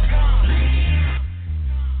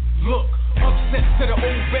 Look, upset to the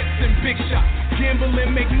old vets and big shots. Gamble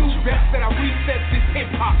and make new reps that I reset this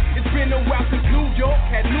hip-hop. It's been a while since New York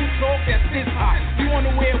had new talk that's this hot. You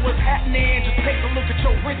wanna where what's happening, just take a look at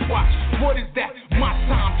your wristwatch. What is that? My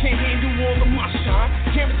time, can't handle all of my shine.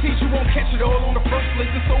 Guaranteed you won't catch it all on the first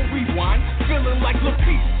listen, so rewind. Feeling like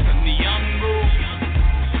LaPeace in the jungle.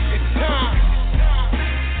 It's time.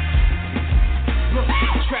 Look,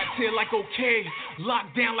 trapped here like okay,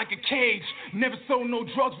 locked down like a cage. Never sold no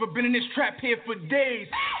drugs, but been in this trap here for days.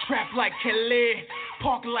 Trapped like Calais,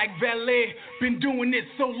 parked like valet. Been doing it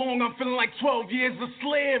so long, I'm feeling like 12 years a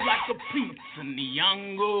slave. Like a piece in the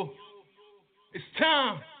jungle. It's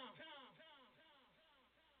time.